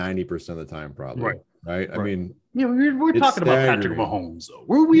 90% of the time, probably. Right? I mean, we're talking about Patrick Mahomes, though.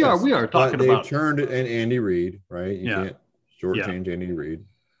 We are talking about. They've turned it and Andy Reid, right? You can't shortchange Andy Reid.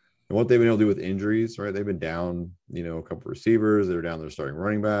 And what they've been able to do with injuries, right? They've been down, a couple receivers. They're down their starting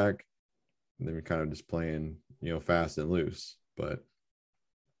running back. And they've been kind of just playing, fast and loose. But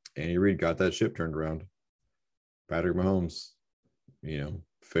Andy Reid got that ship turned around. Patrick Mahomes,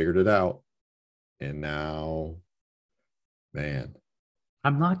 figured it out. And now, man.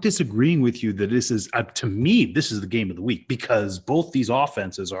 I'm not disagreeing with you that this is, to me, this is the game of the week because both these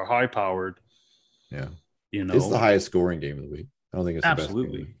offenses are high-powered. Yeah. It's the highest scoring game of the week. I don't think it's the best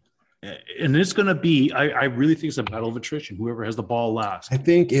game. And it's going to be, I really think it's a battle of attrition, whoever has the ball last. I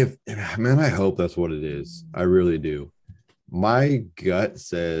think I hope that's what it is. I really do. My gut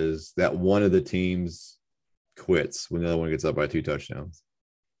says that one of the teams quits when the other one gets up by 2 touchdowns.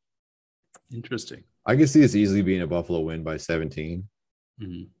 Interesting. I can see this easily being a Buffalo win by 17.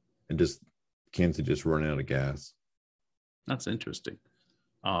 Mm-hmm. And just Kansas just running out of gas. That's interesting.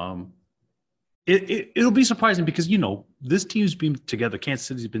 It'll be surprising because this team's been together. Kansas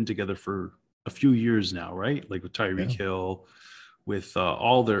City's been together for a few years now, right? Like with Tyreek Hill, with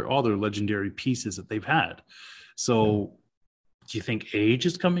all their legendary pieces that they've had. So, do you think age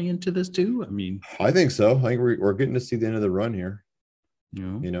is coming into this too? I mean, I think so. I think we're getting to see the end of the run here.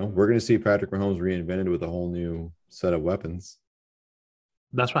 Yeah. We're going to see Patrick Mahomes reinvented with a whole new set of weapons.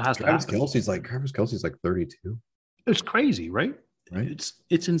 That's what has to happen. Travis Kelce's like 32. It's crazy, right? Right.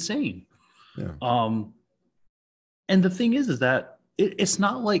 It's insane. Yeah. And the thing is that it's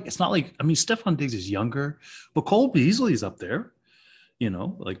not like I mean, Stephon Diggs is younger, but Cole Beasley is up there.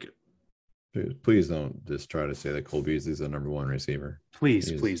 Please don't just try to say that Cole Beasley's the number 1 receiver.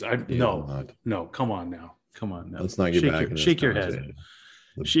 Please. No. Come on now. Let's not get back. Shake your head.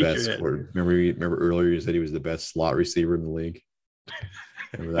 Remember earlier you said he was the best slot receiver in the league.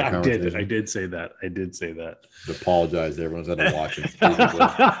 Remember that conversation? I did say that. I apologize. Everyone's had to watch it.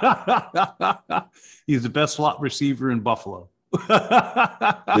 He's the best slot receiver in Buffalo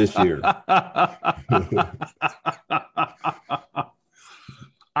this year.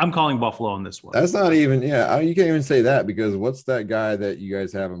 I'm calling Buffalo on this one. That's not even, you can't even say that because what's that guy that you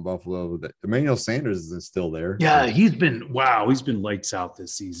guys have in Buffalo? Emmanuel Sanders isn't still there. Yeah, he's been lights out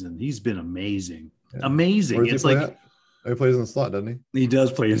this season. He's been amazing. Yeah. Amazing. It's like at? He plays in the slot, doesn't he? He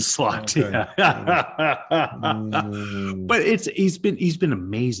does play in slot. Okay. Yeah. But he's been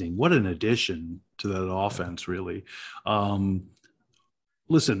amazing. What an addition to that offense, really.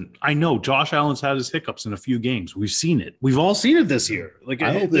 Listen, I know Josh Allen's had his hiccups in a few games. We've seen it. We've all seen it this year. Like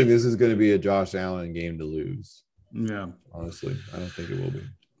I don't think this is going to be a Josh Allen game to lose. Yeah. Honestly, I don't think it will be.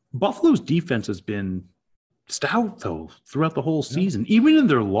 Buffalo's defense has been stout, though, throughout the whole season. Even in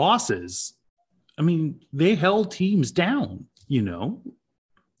their losses, I mean, they held teams down,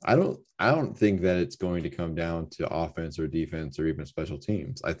 I don't think that it's going to come down to offense or defense or even special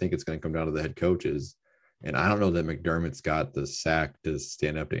teams. I think it's going to come down to the head coaches. And I don't know that McDermott's got the sack to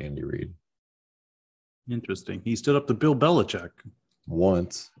stand up to Andy Reid. Interesting. He stood up to Bill Belichick.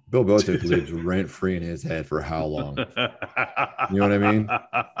 Once. Bill Belichick lives rent-free in his head for how long? You know what I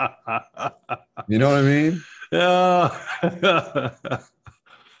mean?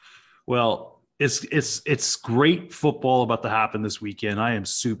 Well, it's great football about to happen this weekend. I am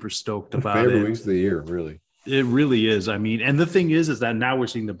super stoked about it. Favorite weeks of the year, really. It really is. I mean, and the thing is that now we're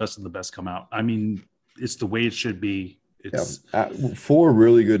seeing the best of the best come out. I mean, it's the way it should be. It's 4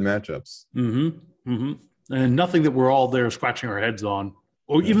 really good matchups. And nothing that we're all there scratching our heads on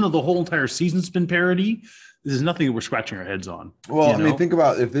or even though the whole entire season's been parity, there's nothing that we're scratching our heads on. Well, I mean, think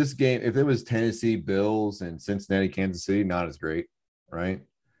about if it was Tennessee, Bills, and Cincinnati, Kansas City, not as great, right?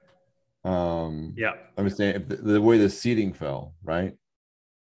 Yeah. I'm saying if the way the seeding fell, right?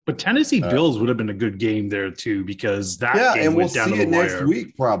 But Tennessee Bills would have been a good game there too, because that game and we'll went down see to the it next wire.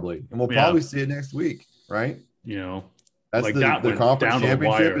 week probably, and we'll probably see it next week, right? That's like the conference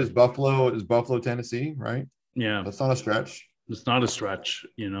championship is Buffalo, Tennessee, right? Yeah, that's not a stretch. It's not a stretch,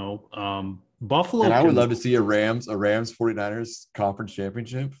 Buffalo. And I would love to see a Rams 49ers conference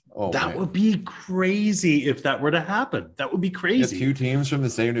championship. Oh, that would be crazy if that were to happen. That would be crazy. Two teams from the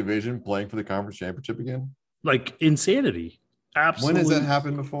same division playing for the conference championship again. Like insanity. Absolutely. When has that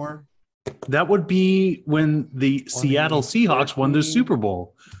happened before? That would be when the Seattle Seahawks won their Super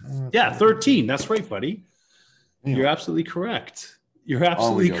Bowl. Yeah, 13. That's right, buddy. Yeah. You're absolutely correct. You're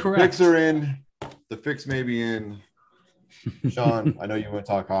absolutely correct. Picks are in. The fix may be in. Sean, I know you want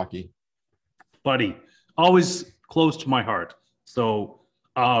to talk hockey. Buddy, always close to my heart. So,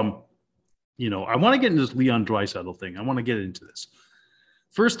 I want to get into this Leon Draisaitl thing. I want to get into this.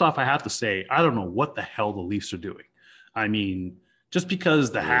 First off, I have to say, I don't know what the hell the Leafs are doing. I mean, just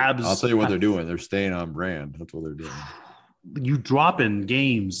because the Habs... I'll tell you what they're doing. They're staying on brand. That's what they're doing. You drop in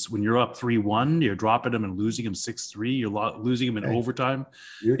games when you're up 3-1. You're dropping them and losing them 6-3. You're losing them in overtime.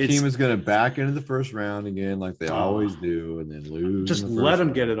 Your team is going to back into the first round again like they always do and then lose. Just let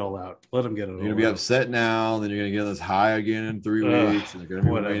them get it all out. Let them get it all out. You're going to be upset now. Then you're going to get this high again in 3 weeks. And they're going to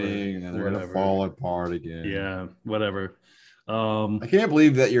be winning. And then they're going to fall apart again. Yeah, whatever. I can't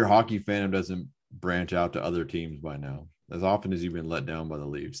believe that your hockey fandom doesn't branch out to other teams by now. As often as you've been let down by the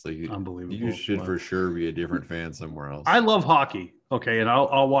Leafs, unbelievable. You should for sure be a different fan somewhere else. I love hockey, okay, and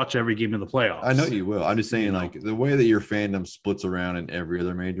I'll watch every game in the playoffs. I know you will. I'm just saying, the way that your fandom splits around in every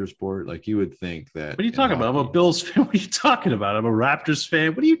other major sport, you would think that. What are you talking about? I'm a Bills fan. What are you talking about? I'm a Raptors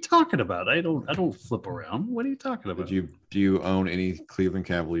fan. What are you talking about? I don't flip around. What are you talking about? Do you own any Cleveland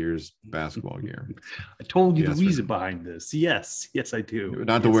Cavaliers basketball gear? I told you the reason behind this. Yes, I do.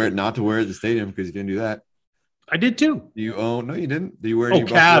 Not to wear it at the stadium because you didn't do that. I did too. No, you didn't. Do you wear any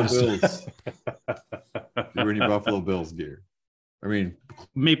Buffalo Bills? Do you wear any Buffalo Bills gear? I mean,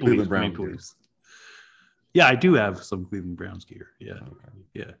 Maple Leafs. Yeah, I do have some Cleveland Browns gear. Yeah, okay.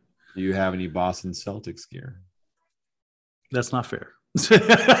 Yeah. Do you have any Boston Celtics gear? That's not fair.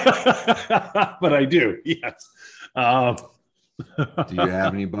 But I do. Yes. Do you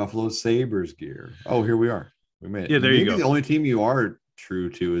have any Buffalo Sabres gear? Oh, here we are. We made it. Yeah, there you go. The only team you are true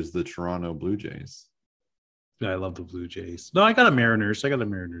to is the Toronto Blue Jays. I love the Blue Jays. No, I got a Mariners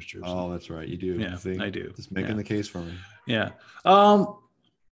jersey. Oh, that's right. You do. Yeah, I do. Just making the case for me. Yeah.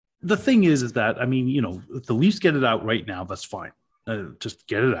 The thing is that, I mean, if the Leafs get it out right now, that's fine. Just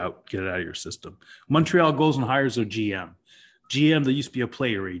get it out of your system. Montreal goes and hires their GM that used to be a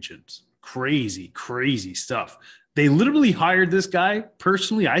player agent. Crazy stuff. They literally hired this guy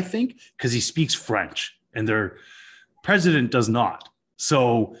personally, I think, because he speaks French and their president does not.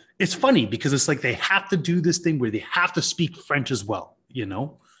 So it's funny because it's like they have to do this thing where they have to speak French as well,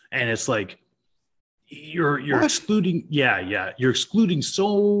 and it's like you're excluding, you're excluding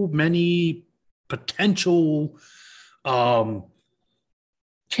so many potential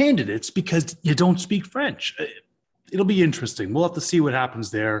candidates because you don't speak French. It'll be interesting. We'll have to see what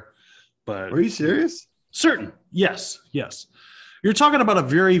happens there. But are you serious? Certain. Yes. You're talking about a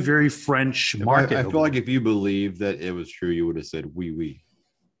very, very French market. I feel like if you believed that it was true, you would have said oui.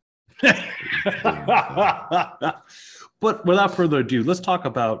 But without further ado, let's talk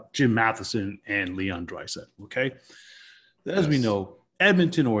about Jim Matheson and Leon Draisaitl, okay? As we know,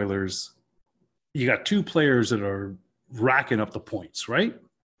 Edmonton Oilers, you got two players that are racking up the points, right?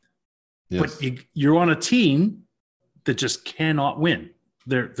 Yes. But you're on a team that just cannot win.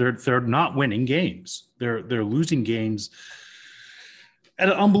 They're not winning games. They're losing games at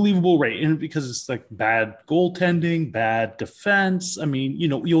an unbelievable rate, and because it's like bad goaltending, bad defense. I mean,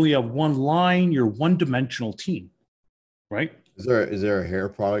 you only have one line. You're a one-dimensional team, right? Is there a hair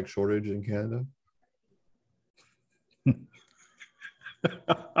product shortage in Canada?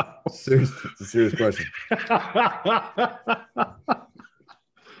 It's a serious question.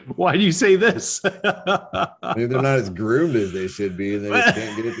 Why do you say this? I mean, they're not as groomed as they should be, and they just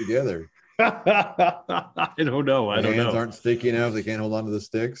can't get it together. I don't know. The hands aren't sticky enough. They can't hold on to the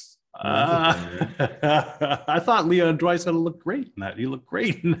sticks. I thought Leon Draisaitl looked great in that. He looked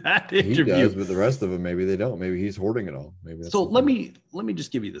great in that interview. He does, but the rest of them, maybe they don't. Maybe he's hoarding it all. Maybe. So let me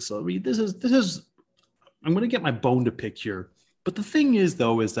just give you this. So, I mean, this is. I'm going to get my bone to pick here, but the thing is,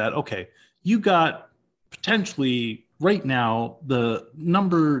 though, is that okay? You got potentially right now the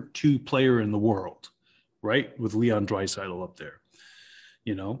number 2 player in the world, right, with Leon Draisaitl up there.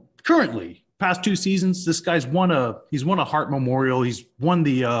 Currently, past 2 seasons, this guy's won a Hart Memorial. He's won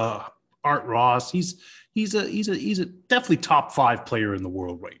the Art Ross. He's a definitely top 5 player in the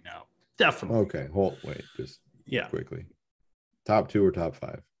world right now. Definitely. Okay, just quickly. Top 2 or top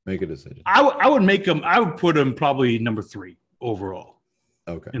 5? Make a decision. I would put him probably number 3 overall.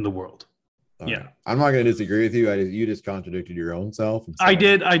 Okay. In the world. All right. I'm not going to disagree with you. You just contradicted your own self. I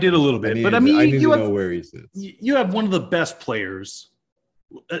did a little bit, but I need to know where he sits. You have one of the best players,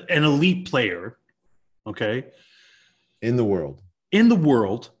 an elite player, okay, in the world,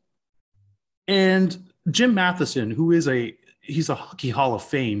 and Jim Matheson, who is he's a Hockey Hall of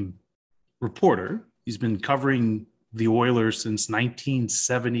Fame reporter. He's been covering the Oilers since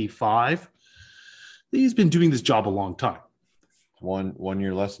 1975. He's been doing this job a long time. One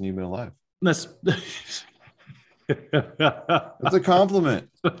year less than you've been alive. That's a compliment.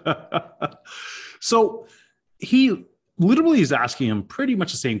 So he literally is asking him pretty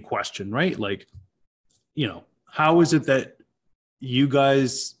much the same question, right? Like, how is it that you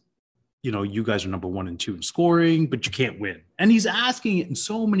guys are number 1 and 2 in scoring, but you can't win? And he's asking it in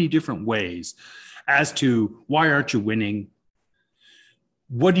so many different ways as to why aren't you winning?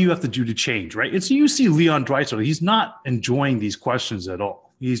 What do you have to do to change, right? And so you see Leon Draisaitl, he's not enjoying these questions at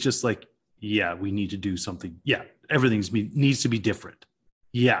all. He's just like, yeah, we need to do something. Yeah, everything needs to be different.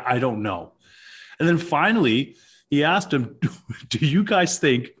 Yeah, I don't know. And then finally, he asked him, do you guys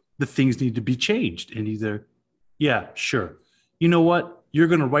think the things need to be changed? And he's there, yeah, sure. You know what? You're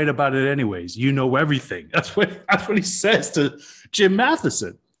going to write about it anyways. You know everything. That's what he says to Jim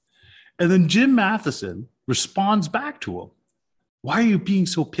Matheson. And then Jim Matheson responds back to him. Why are you being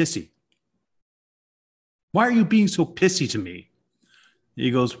so pissy? Why are you being so pissy to me? He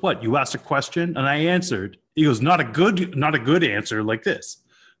goes, what? You asked a question and I answered. He goes, not a good answer like this,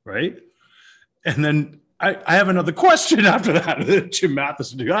 right? And then I have another question after that. Jim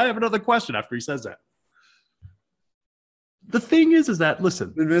Matheson, I have another question after he says that. The thing is that,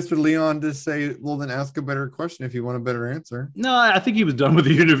 listen. Did Mr. Leon just say, well, then ask a better question if you want a better answer? No, I think he was done with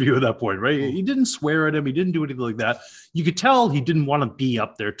the interview at that point, right? He didn't swear at him. He didn't do anything like that. You could tell he didn't want to be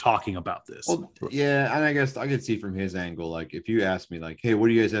up there talking about this. Well, yeah, and I guess I could see from his angle, like, if you ask me, like, hey, what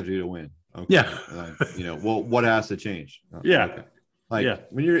do you guys have to do to win? Okay. Yeah. Well, what has to change? Yeah. Okay.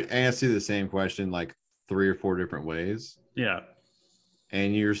 Like, when you're asking the same question, like, 3 or 4 different ways. Yeah.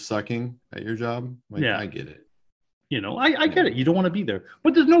 And you're sucking at your job. Like, I get it. I get it. You don't want to be there,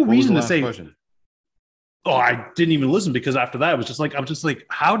 but there's no reason to say. Question? Oh, I didn't even listen because after that, I was just like,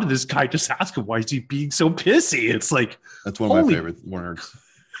 how did this guy just ask him? Why is he being so pissy? It's like, that's one of my favorite words.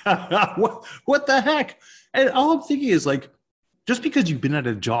 what the heck? And all I'm thinking is like, just because you've been at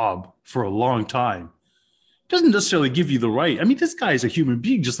a job for a long time doesn't necessarily give you the right. I mean, this guy is a human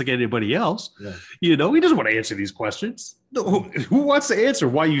being just like anybody else. Yeah. He doesn't want to answer these questions. No, who wants to answer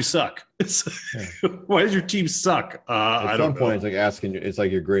why you suck? Why does your team suck? At some point, it's like asking. It's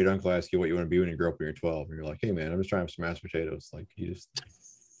like your great uncle asks you what you want to be when you grow up when you're 12, and you're like, "Hey, man, I'm just trying some mashed potatoes." Like, you just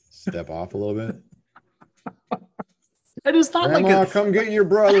step off a little bit. And it's not Grandma, come get your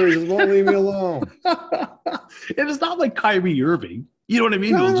brothers. Just won't leave me alone. And it's not like Kyrie Irving. You know what I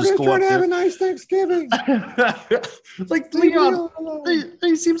mean? No, we'll just go up there. Have a nice Thanksgiving. Like Leon,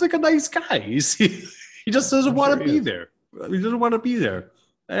 he seems like a nice guy. He just doesn't want to be there. He doesn't want to be there.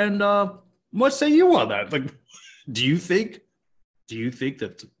 And what say you on that? Like, do you think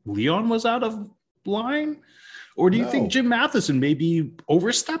that Leon was out of line, or do you think Jim Matheson maybe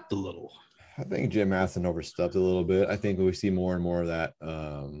overstepped a little? I think Jim Matheson overstepped a little bit. I think we see more and more of that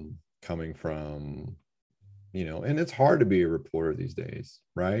coming from. And it's hard to be a reporter these days,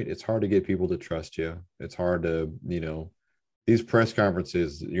 right? It's hard to get people to trust you. It's hard to, these press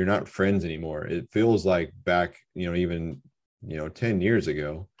conferences, you're not friends anymore. It feels like back, even, 10 years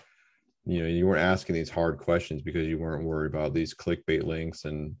ago, you weren't asking these hard questions because you weren't worried about these clickbait links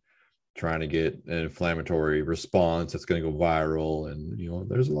and trying to get an inflammatory response that's going to go viral. And,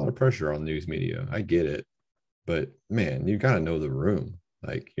 there's a lot of pressure on news media. I get it. But, man, you got to know the room.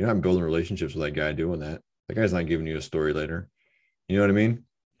 Like, you're not building relationships with that guy doing that. That guy's not giving you a story later. You know what I mean?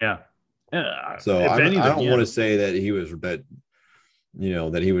 Yeah. So I don't want to say that he was that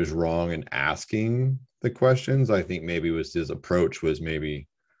he was wrong in asking the questions. I think maybe his approach was maybe,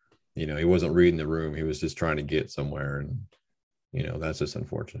 he wasn't reading the room. He was just trying to get somewhere, and that's just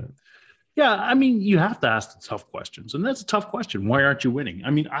unfortunate. Yeah, I mean, you have to ask the tough questions, and that's a tough question. Why aren't you winning? I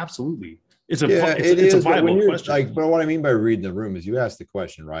mean, absolutely. It's a viable question. Like, but what I mean by reading the room is you ask the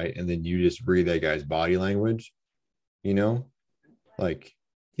question, right? And then you just read that guy's body language, like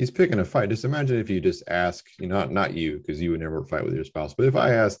he's picking a fight. Just imagine if you just ask, not you, because you would never fight with your spouse. But if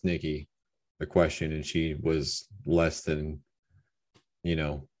I asked Nikki a question and she was less than you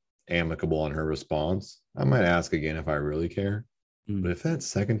know, amicable on her response, I might ask again if I really care. But if that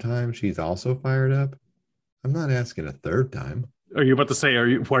second time she's also fired up, I'm not asking a third time. Are you about to say,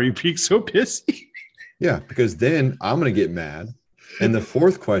 why are you being so pissy? Yeah, because then I'm going to get mad. And the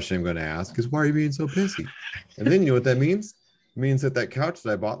fourth question I'm going to ask is, why are you being so pissy? And then you know what that means? It means that couch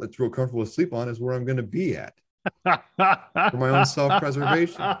that I bought that's real comfortable to sleep on is where I'm going to be at for my own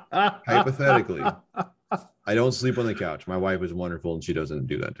self-preservation. Hypothetically, I don't sleep on the couch. My wife is wonderful and she doesn't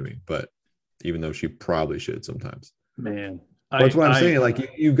do that to me. But even though she probably should sometimes. Man. That's what I'm saying.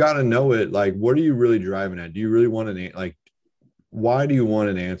 Like, you got to know it. Like, what are you really driving at? Do you really want why do you want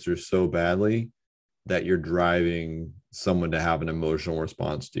an answer so badly that you're driving someone to have an emotional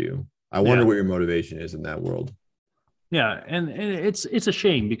response to you? I wonder what your motivation is in that world. Yeah, and it's a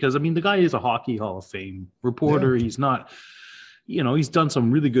shame because, I mean, the guy is a Hockey Hall of Fame reporter. Yeah. He's not, he's done some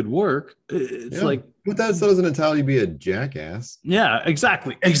really good work. It's like, but that doesn't entail you be a jackass. Yeah,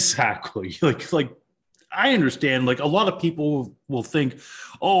 exactly. Like I understand. Like, a lot of people will think,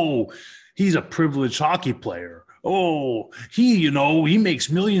 oh, he's a privileged hockey player. Oh, he makes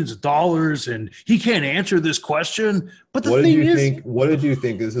millions of dollars and he can't answer this question. But what did you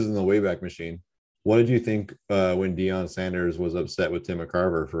think? This is in the Wayback Machine. What did you think when Deion Sanders was upset with Tim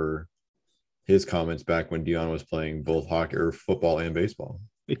McCarver for his comments back when Deion was playing both hockey or football and baseball?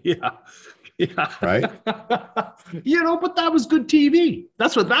 Yeah. Right. But that was good TV.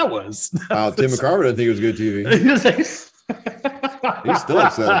 That's what that was. Tim McCarver didn't think it was good TV. He's still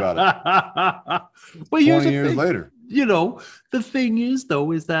upset about it. But 20 years later. The thing is,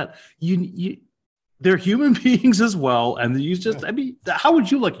 though, is that they're human beings as well, and I mean, how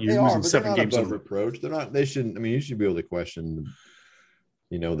would you like using 7 games of reproach? They're not. They shouldn't. I mean, you should be able to question,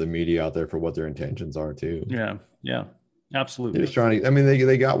 the media out there for what their intentions are too. Yeah, absolutely. He's trying to. I mean,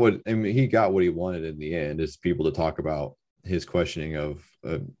 they got what. I mean, he got what he wanted in the end. Is people to talk about his questioning of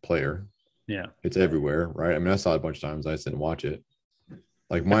a player. Yeah, it's everywhere, right? I mean, I saw it a bunch of times. I just didn't watch it.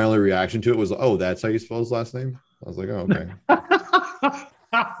 Like, my only reaction to it was, "Oh, that's how you spell his last name." I was like, "Oh, okay."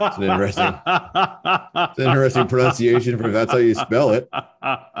 It's an interesting pronunciation for if that's how you spell it.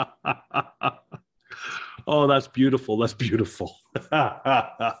 Oh, that's beautiful. That's beautiful.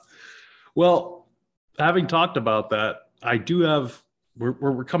 Well, having talked about that, I do have.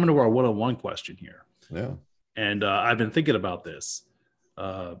 We're coming to our one-on-one question here. Yeah, and I've been thinking about this.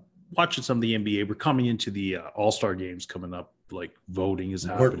 Watching some of the NBA, we're coming into the All-Star games coming up. Like, voting is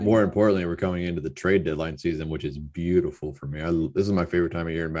happening. More importantly, we're coming into the trade deadline season, which is beautiful for me. This is my favorite time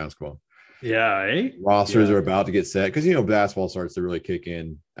of year in basketball. Yeah, rosters are about to get set because basketball starts to really kick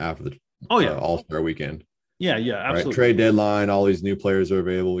in after the All-Star weekend. Yeah, absolutely. Right? Trade deadline, all these new players are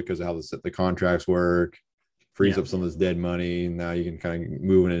available because of how the contracts work. Frees up some of this dead money. Now you can kind of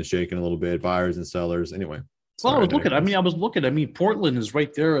move in and shaking a little bit. Buyers and sellers. Anyway. Well, I was looking. I mean, Portland is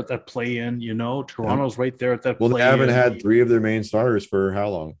right there at that play-in. Toronto's right there at that. Well, they haven't had 3 of their main starters for how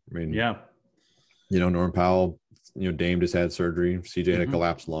long? I mean, Norm Powell. Dame just had surgery. CJ had a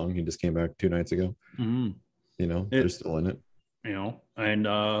collapsed lung. He just came back 2 nights ago. Mm-hmm. They're still in it. And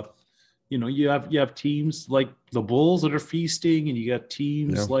you have teams like the Bulls that are feasting, and you got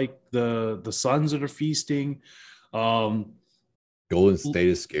teams like the Suns that are feasting. Golden State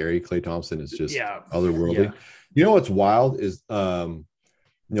is scary. Klay Thompson is just otherworldly. Yeah. What's wild is,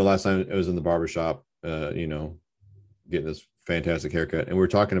 last time I was in the barbershop, getting this fantastic haircut, and we're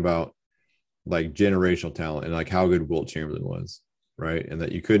talking about like generational talent and like how good Wilt Chamberlain was, right? And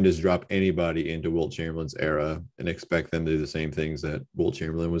that you couldn't just drop anybody into Wilt Chamberlain's era and expect them to do the same things that Wilt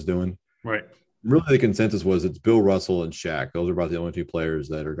Chamberlain was doing. Right. Really, the consensus was it's Bill Russell and Shaq. Those are about the only 2 players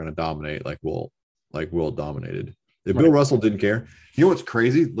that are going to dominate like Wilt dominated. If Bill Russell didn't care, you know what's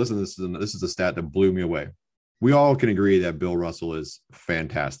crazy? Listen, this is a stat that blew me away. We all can agree that Bill Russell is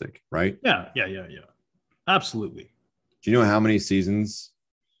fantastic, right? Yeah. Absolutely. Do you know how many seasons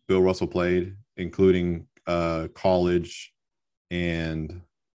Bill Russell played, including college and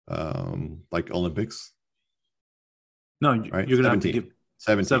like Olympics? No, you're going to have to give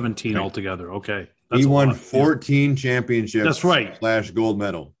 17 right? altogether. Okay. He won 14 championships. That's right. / gold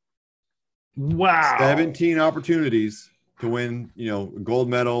medal. Wow. 17 opportunities to win, gold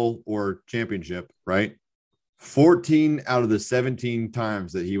medal or championship, right? 14 out of the 17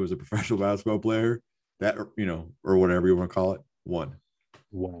 times that he was a professional basketball player, that, or whatever you want to call it, won.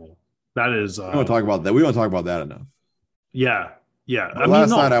 Wow. That is. We don't talk about that. We don't talk about that enough. Yeah. Last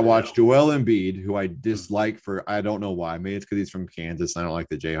night I watched Joel Embiid, who I dislike for, I don't know why. Maybe it's because he's from Kansas. I don't like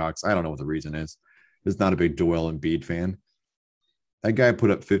the Jayhawks. I don't know what the reason is. Just not a big Joel Embiid fan. That guy put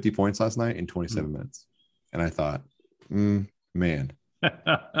up 50 points last night in 27 minutes. And I thought, man,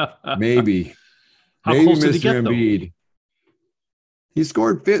 maybe How close Mr. did he get, Embiid. He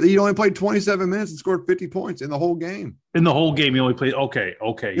scored 50. He only played 27 minutes and scored 50 points in the whole game. In the whole game, he only played. Okay.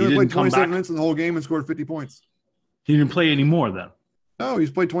 He only played 27 minutes in the whole game and scored 50 points. He didn't play any more then. No,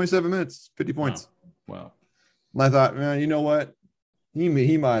 he's played 27 minutes, 50 points. Wow. And I thought, man, you know what?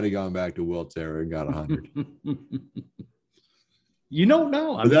 He might have gone back to Wilt era and got 100.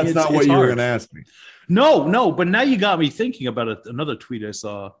 No. But that's not what you were going to ask me. No. But now you got me thinking about another tweet I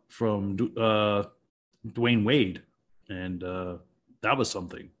saw from Dwayne Wade, and that was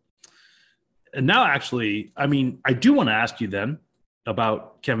something. And now, actually, I mean, I do want to ask you then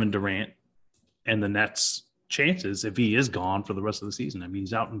about Kevin Durant and the Nets' chances if he is gone for the rest of the season. I mean,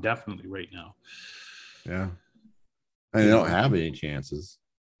 he's out indefinitely right now. Yeah. And they don't have any chances.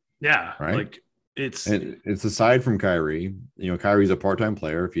 Yeah. Right. Like it's aside from Kyrie. Kyrie's a part-time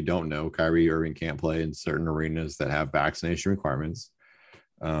player. If you don't know, Kyrie Irving can't play in certain arenas that have vaccination requirements.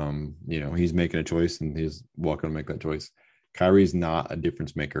 He's making a choice and he's welcome to make that choice. Kyrie's not a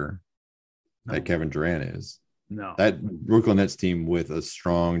difference maker that Kevin Durant is. No. That Brooklyn Nets team with a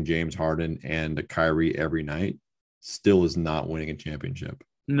strong James Harden and a Kyrie every night still is not winning a championship.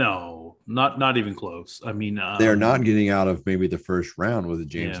 No, not even close. I mean, they're not getting out of maybe the first round with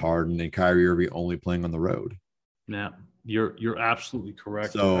James Harden and Kyrie Irving only playing on the road. Yeah, you're absolutely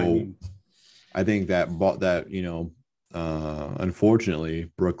correct. So I think that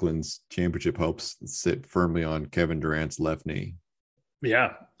unfortunately, Brooklyn's championship hopes sit firmly on Kevin Durant's left knee.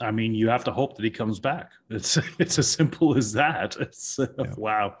 Yeah, I mean, you have to hope that he comes back. It's as simple as that.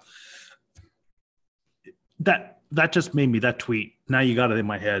 Wow. That just made me, that tweet. Now you got it in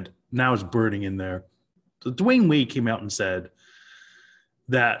my head. Now it's burning in there. So Dwayne Wade came out and said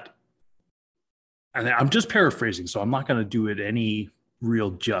that, and I'm just paraphrasing, so I'm not going to do it any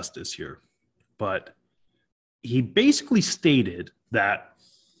real justice here, but he basically stated that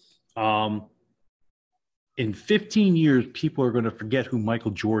in 15 years, people are going to forget who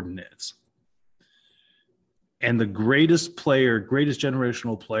Michael Jordan is. And the greatest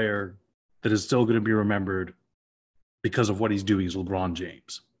generational player that is still going to be remembered because of what he's doing is LeBron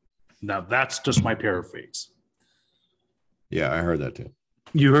James. Now, that's just my paraphrase. Yeah, I heard that too.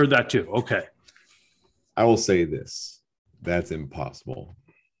 You heard that too. Okay. I will say this. That's impossible.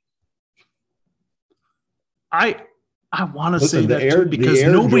 I want to say that too, because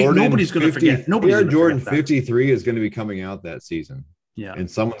nobody's going to forget. Air Jordan 53 is going to be coming out that season. Yeah. And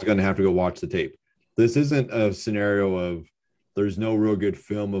someone's going to have to go watch the tape. This isn't a scenario of there's no real good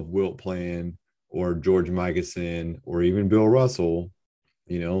film of Wilt playing or George Michelson or even Bill Russell.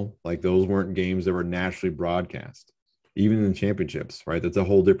 Like those weren't games that were naturally broadcast, even in the championships, right? That's a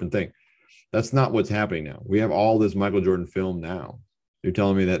whole different thing. That's not what's happening now. We have all this Michael Jordan film now. You're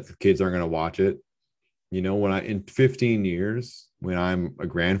telling me that the kids aren't going to watch it? In 15 years, when I'm a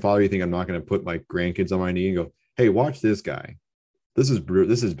grandfather, you think I'm not going to put my grandkids on my knee and go, hey, watch this guy. This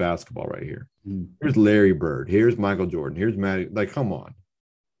is basketball right here. Here's Larry Bird. Here's Michael Jordan. Here's Matty. Like, come on.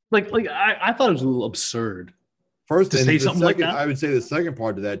 Like I thought it was a little absurd. First, to say something like that. I would say the second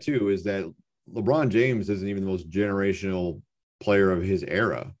part to that too is that LeBron James isn't even the most generational player of his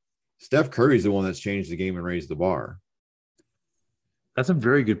era. Steph Curry's the one that's changed the game and raised the bar. That's a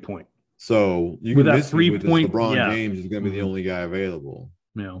very good point. So you with can that 3-point, LeBron James is going to be the only guy available.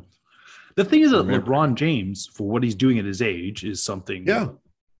 Yeah. The thing is that LeBron James, for what he's doing at his age, is something. Yeah.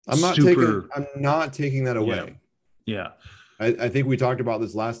 I'm not taking that away. Yeah. I think we talked about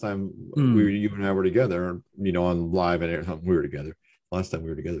this last time you and I were together, on live and we were together. Last time we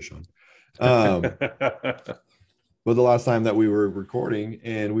were together, Sean. But the last time that we were recording,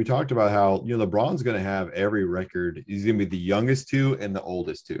 and we talked about how, LeBron's going to have every record. He's going to be the youngest two and the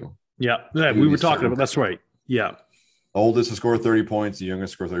oldest two. Yeah. We were talking about, that's right. Yeah. Oldest to score 30 points, the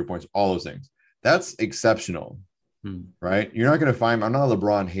youngest to score 30 points, all those things. That's exceptional. Right? You're not going to find, I'm not a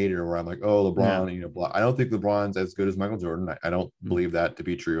LeBron hater where I'm like, oh, LeBron, blah. I don't think LeBron's as good as Michael Jordan. I don't believe that to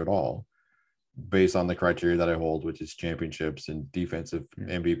be true at all, based on the criteria that I hold, which is championships and defensive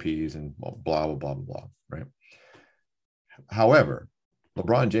MVPs and blah, blah, blah, blah, blah. Right. However,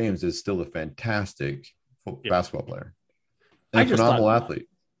 LeBron James is still a fantastic basketball player and a phenomenal athlete.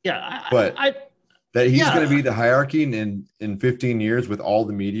 Yeah. That he's going to be the hierarchy in 15 years with all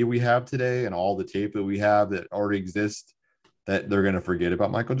the media we have today and all the tape that we have that already exists, that they're going to forget about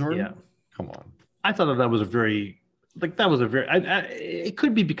Michael Jordan. Yeah. Come on. I thought that was a very, it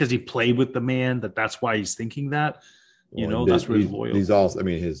could be because he played with the man that's why he's thinking that, that's really loyal. He's also,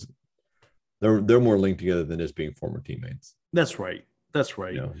 they're more linked together than just being former teammates. That's right.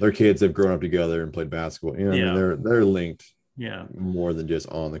 Their kids have grown up together and played basketball. They're linked. Yeah, more than just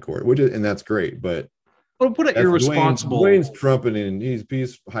on the court, and that's great. But what an irresponsible. Dwayne's trumpeting and he's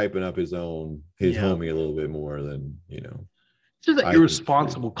hyping up his homie a little bit more than It's an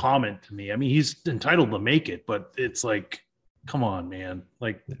irresponsible comment to me. I mean, he's entitled to make it, but it's like, come on, man.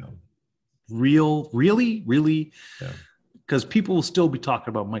 Like, really? Yeah. Because people will still be talking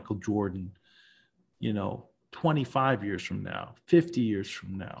about Michael Jordan, 25 years from now, 50 years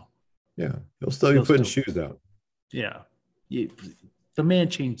from now. Yeah. He'll still be putting shoes out. Yeah. The man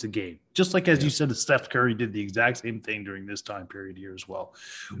changed the game. Just like, as you said, Steph Curry did the exact same thing during this time period here as well,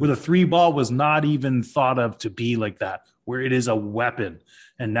 where the 3-ball was not even thought of to be like that, where it is a weapon.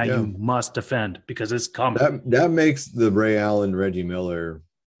 And now you must defend because it's coming. That makes the Ray Allen, Reggie Miller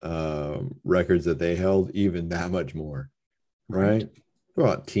records that they held even that much more, right?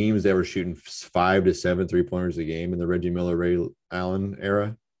 About teams that were shooting 5 to 7 3-pointers a game in the Reggie Miller, Ray Allen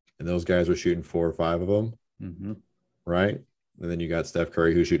era, and those guys were shooting 4 or 5 of them, right? And then you got Steph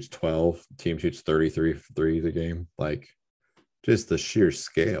Curry who shoots 12. Team shoots 33 threes a game. Like, just the sheer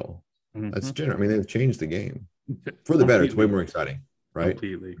scale. That's general. I mean, they've changed the game for the better. It's way more exciting, right?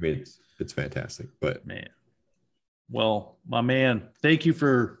 Completely. I mean, it's fantastic. But man, well, my man, thank you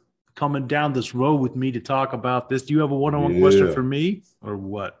for coming down this road with me to talk about this. Do you have a one-on-one question for me, or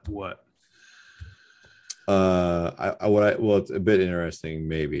what? Well, it's a bit interesting.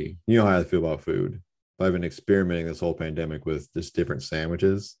 Maybe you know how I feel about food. I've been experimenting this whole pandemic with just different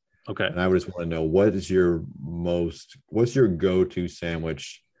sandwiches. Okay. And I would just want to know, what's your go-to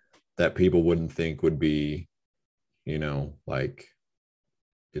sandwich that people wouldn't think would be, like,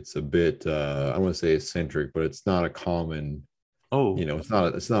 it's a bit, I don't want to say eccentric, but it's not a common, it's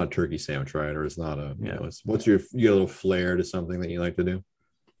not a turkey sandwich, right? Or it's not a, you get a little flair to something that you like to do?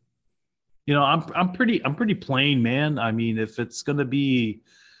 I'm pretty plain, man. I mean, if it's going to be,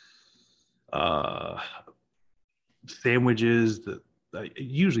 sandwiches that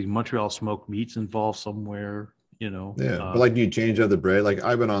usually Montreal smoked meats involved somewhere, but like, do you change up the bread? Like,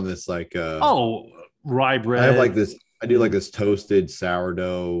 I've been on this rye bread. I have I do like this toasted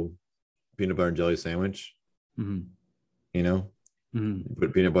sourdough peanut butter and jelly sandwich. You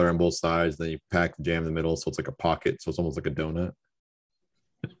put peanut butter on both sides, then you pack the jam in the middle, so it's like a pocket, so it's almost like a donut.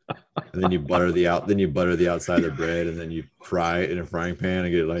 And then you butter the outside of the bread, and then you fry it in a frying pan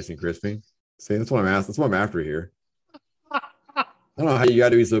and get it nice and crispy. See, that's what I'm asking. That's what I'm after here. I don't know how you got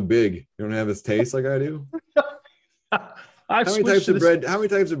to be so big. You don't have this taste like I do. How many types of bread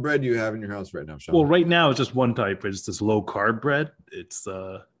do you have in your house right now, Sean? Well, right now it's just one type. It's this low carb bread. It's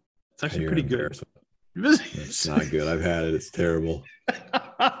actually pretty good. It's not good. I've had it. It's terrible.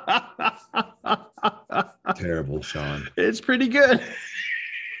 Terrible, Sean. It's pretty good.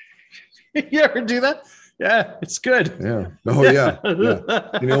 You ever do that? Yeah, it's good. Yeah. Oh, yeah.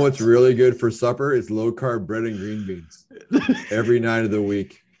 You know what's really good for supper? It's low carb bread and green beans every night of the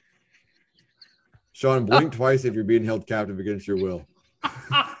week. Sean, blink twice if you're being held captive against your will.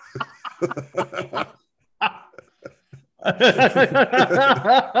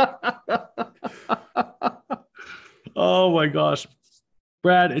 Oh my gosh,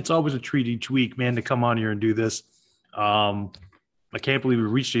 Brad, it's always a treat each week, man, to come on here and do this. I can't believe we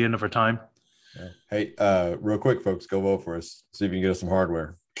reached the end of our time. Yeah. Hey, real quick, folks, go vote for us. See if you can get us some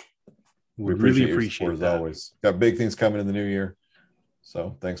hardware. We really appreciate your support that. As always. Got big things coming in the new year.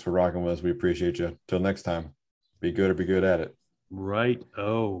 So thanks for rocking with us. We appreciate you. Till next time, be good or be good at it. Right.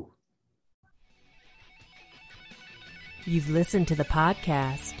 Oh. You've listened to the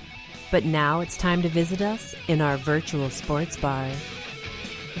podcast, but now it's time to visit us in our virtual sports bar.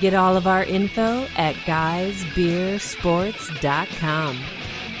 Get all of our info at guysbeersports.com,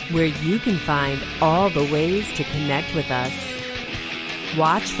 where you can find all the ways to connect with us.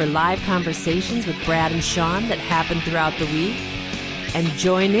 Watch for live conversations with Brad and Sean that happen throughout the week, and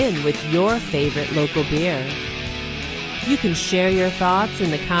join in with your favorite local beer. You can share your thoughts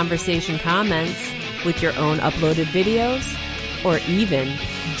in the conversation comments with your own uploaded videos, or even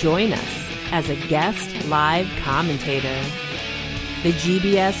join us as a guest live commentator. The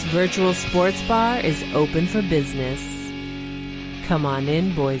GBS Virtual Sports Bar is open for business. Come on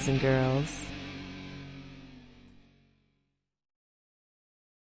in, boys and girls.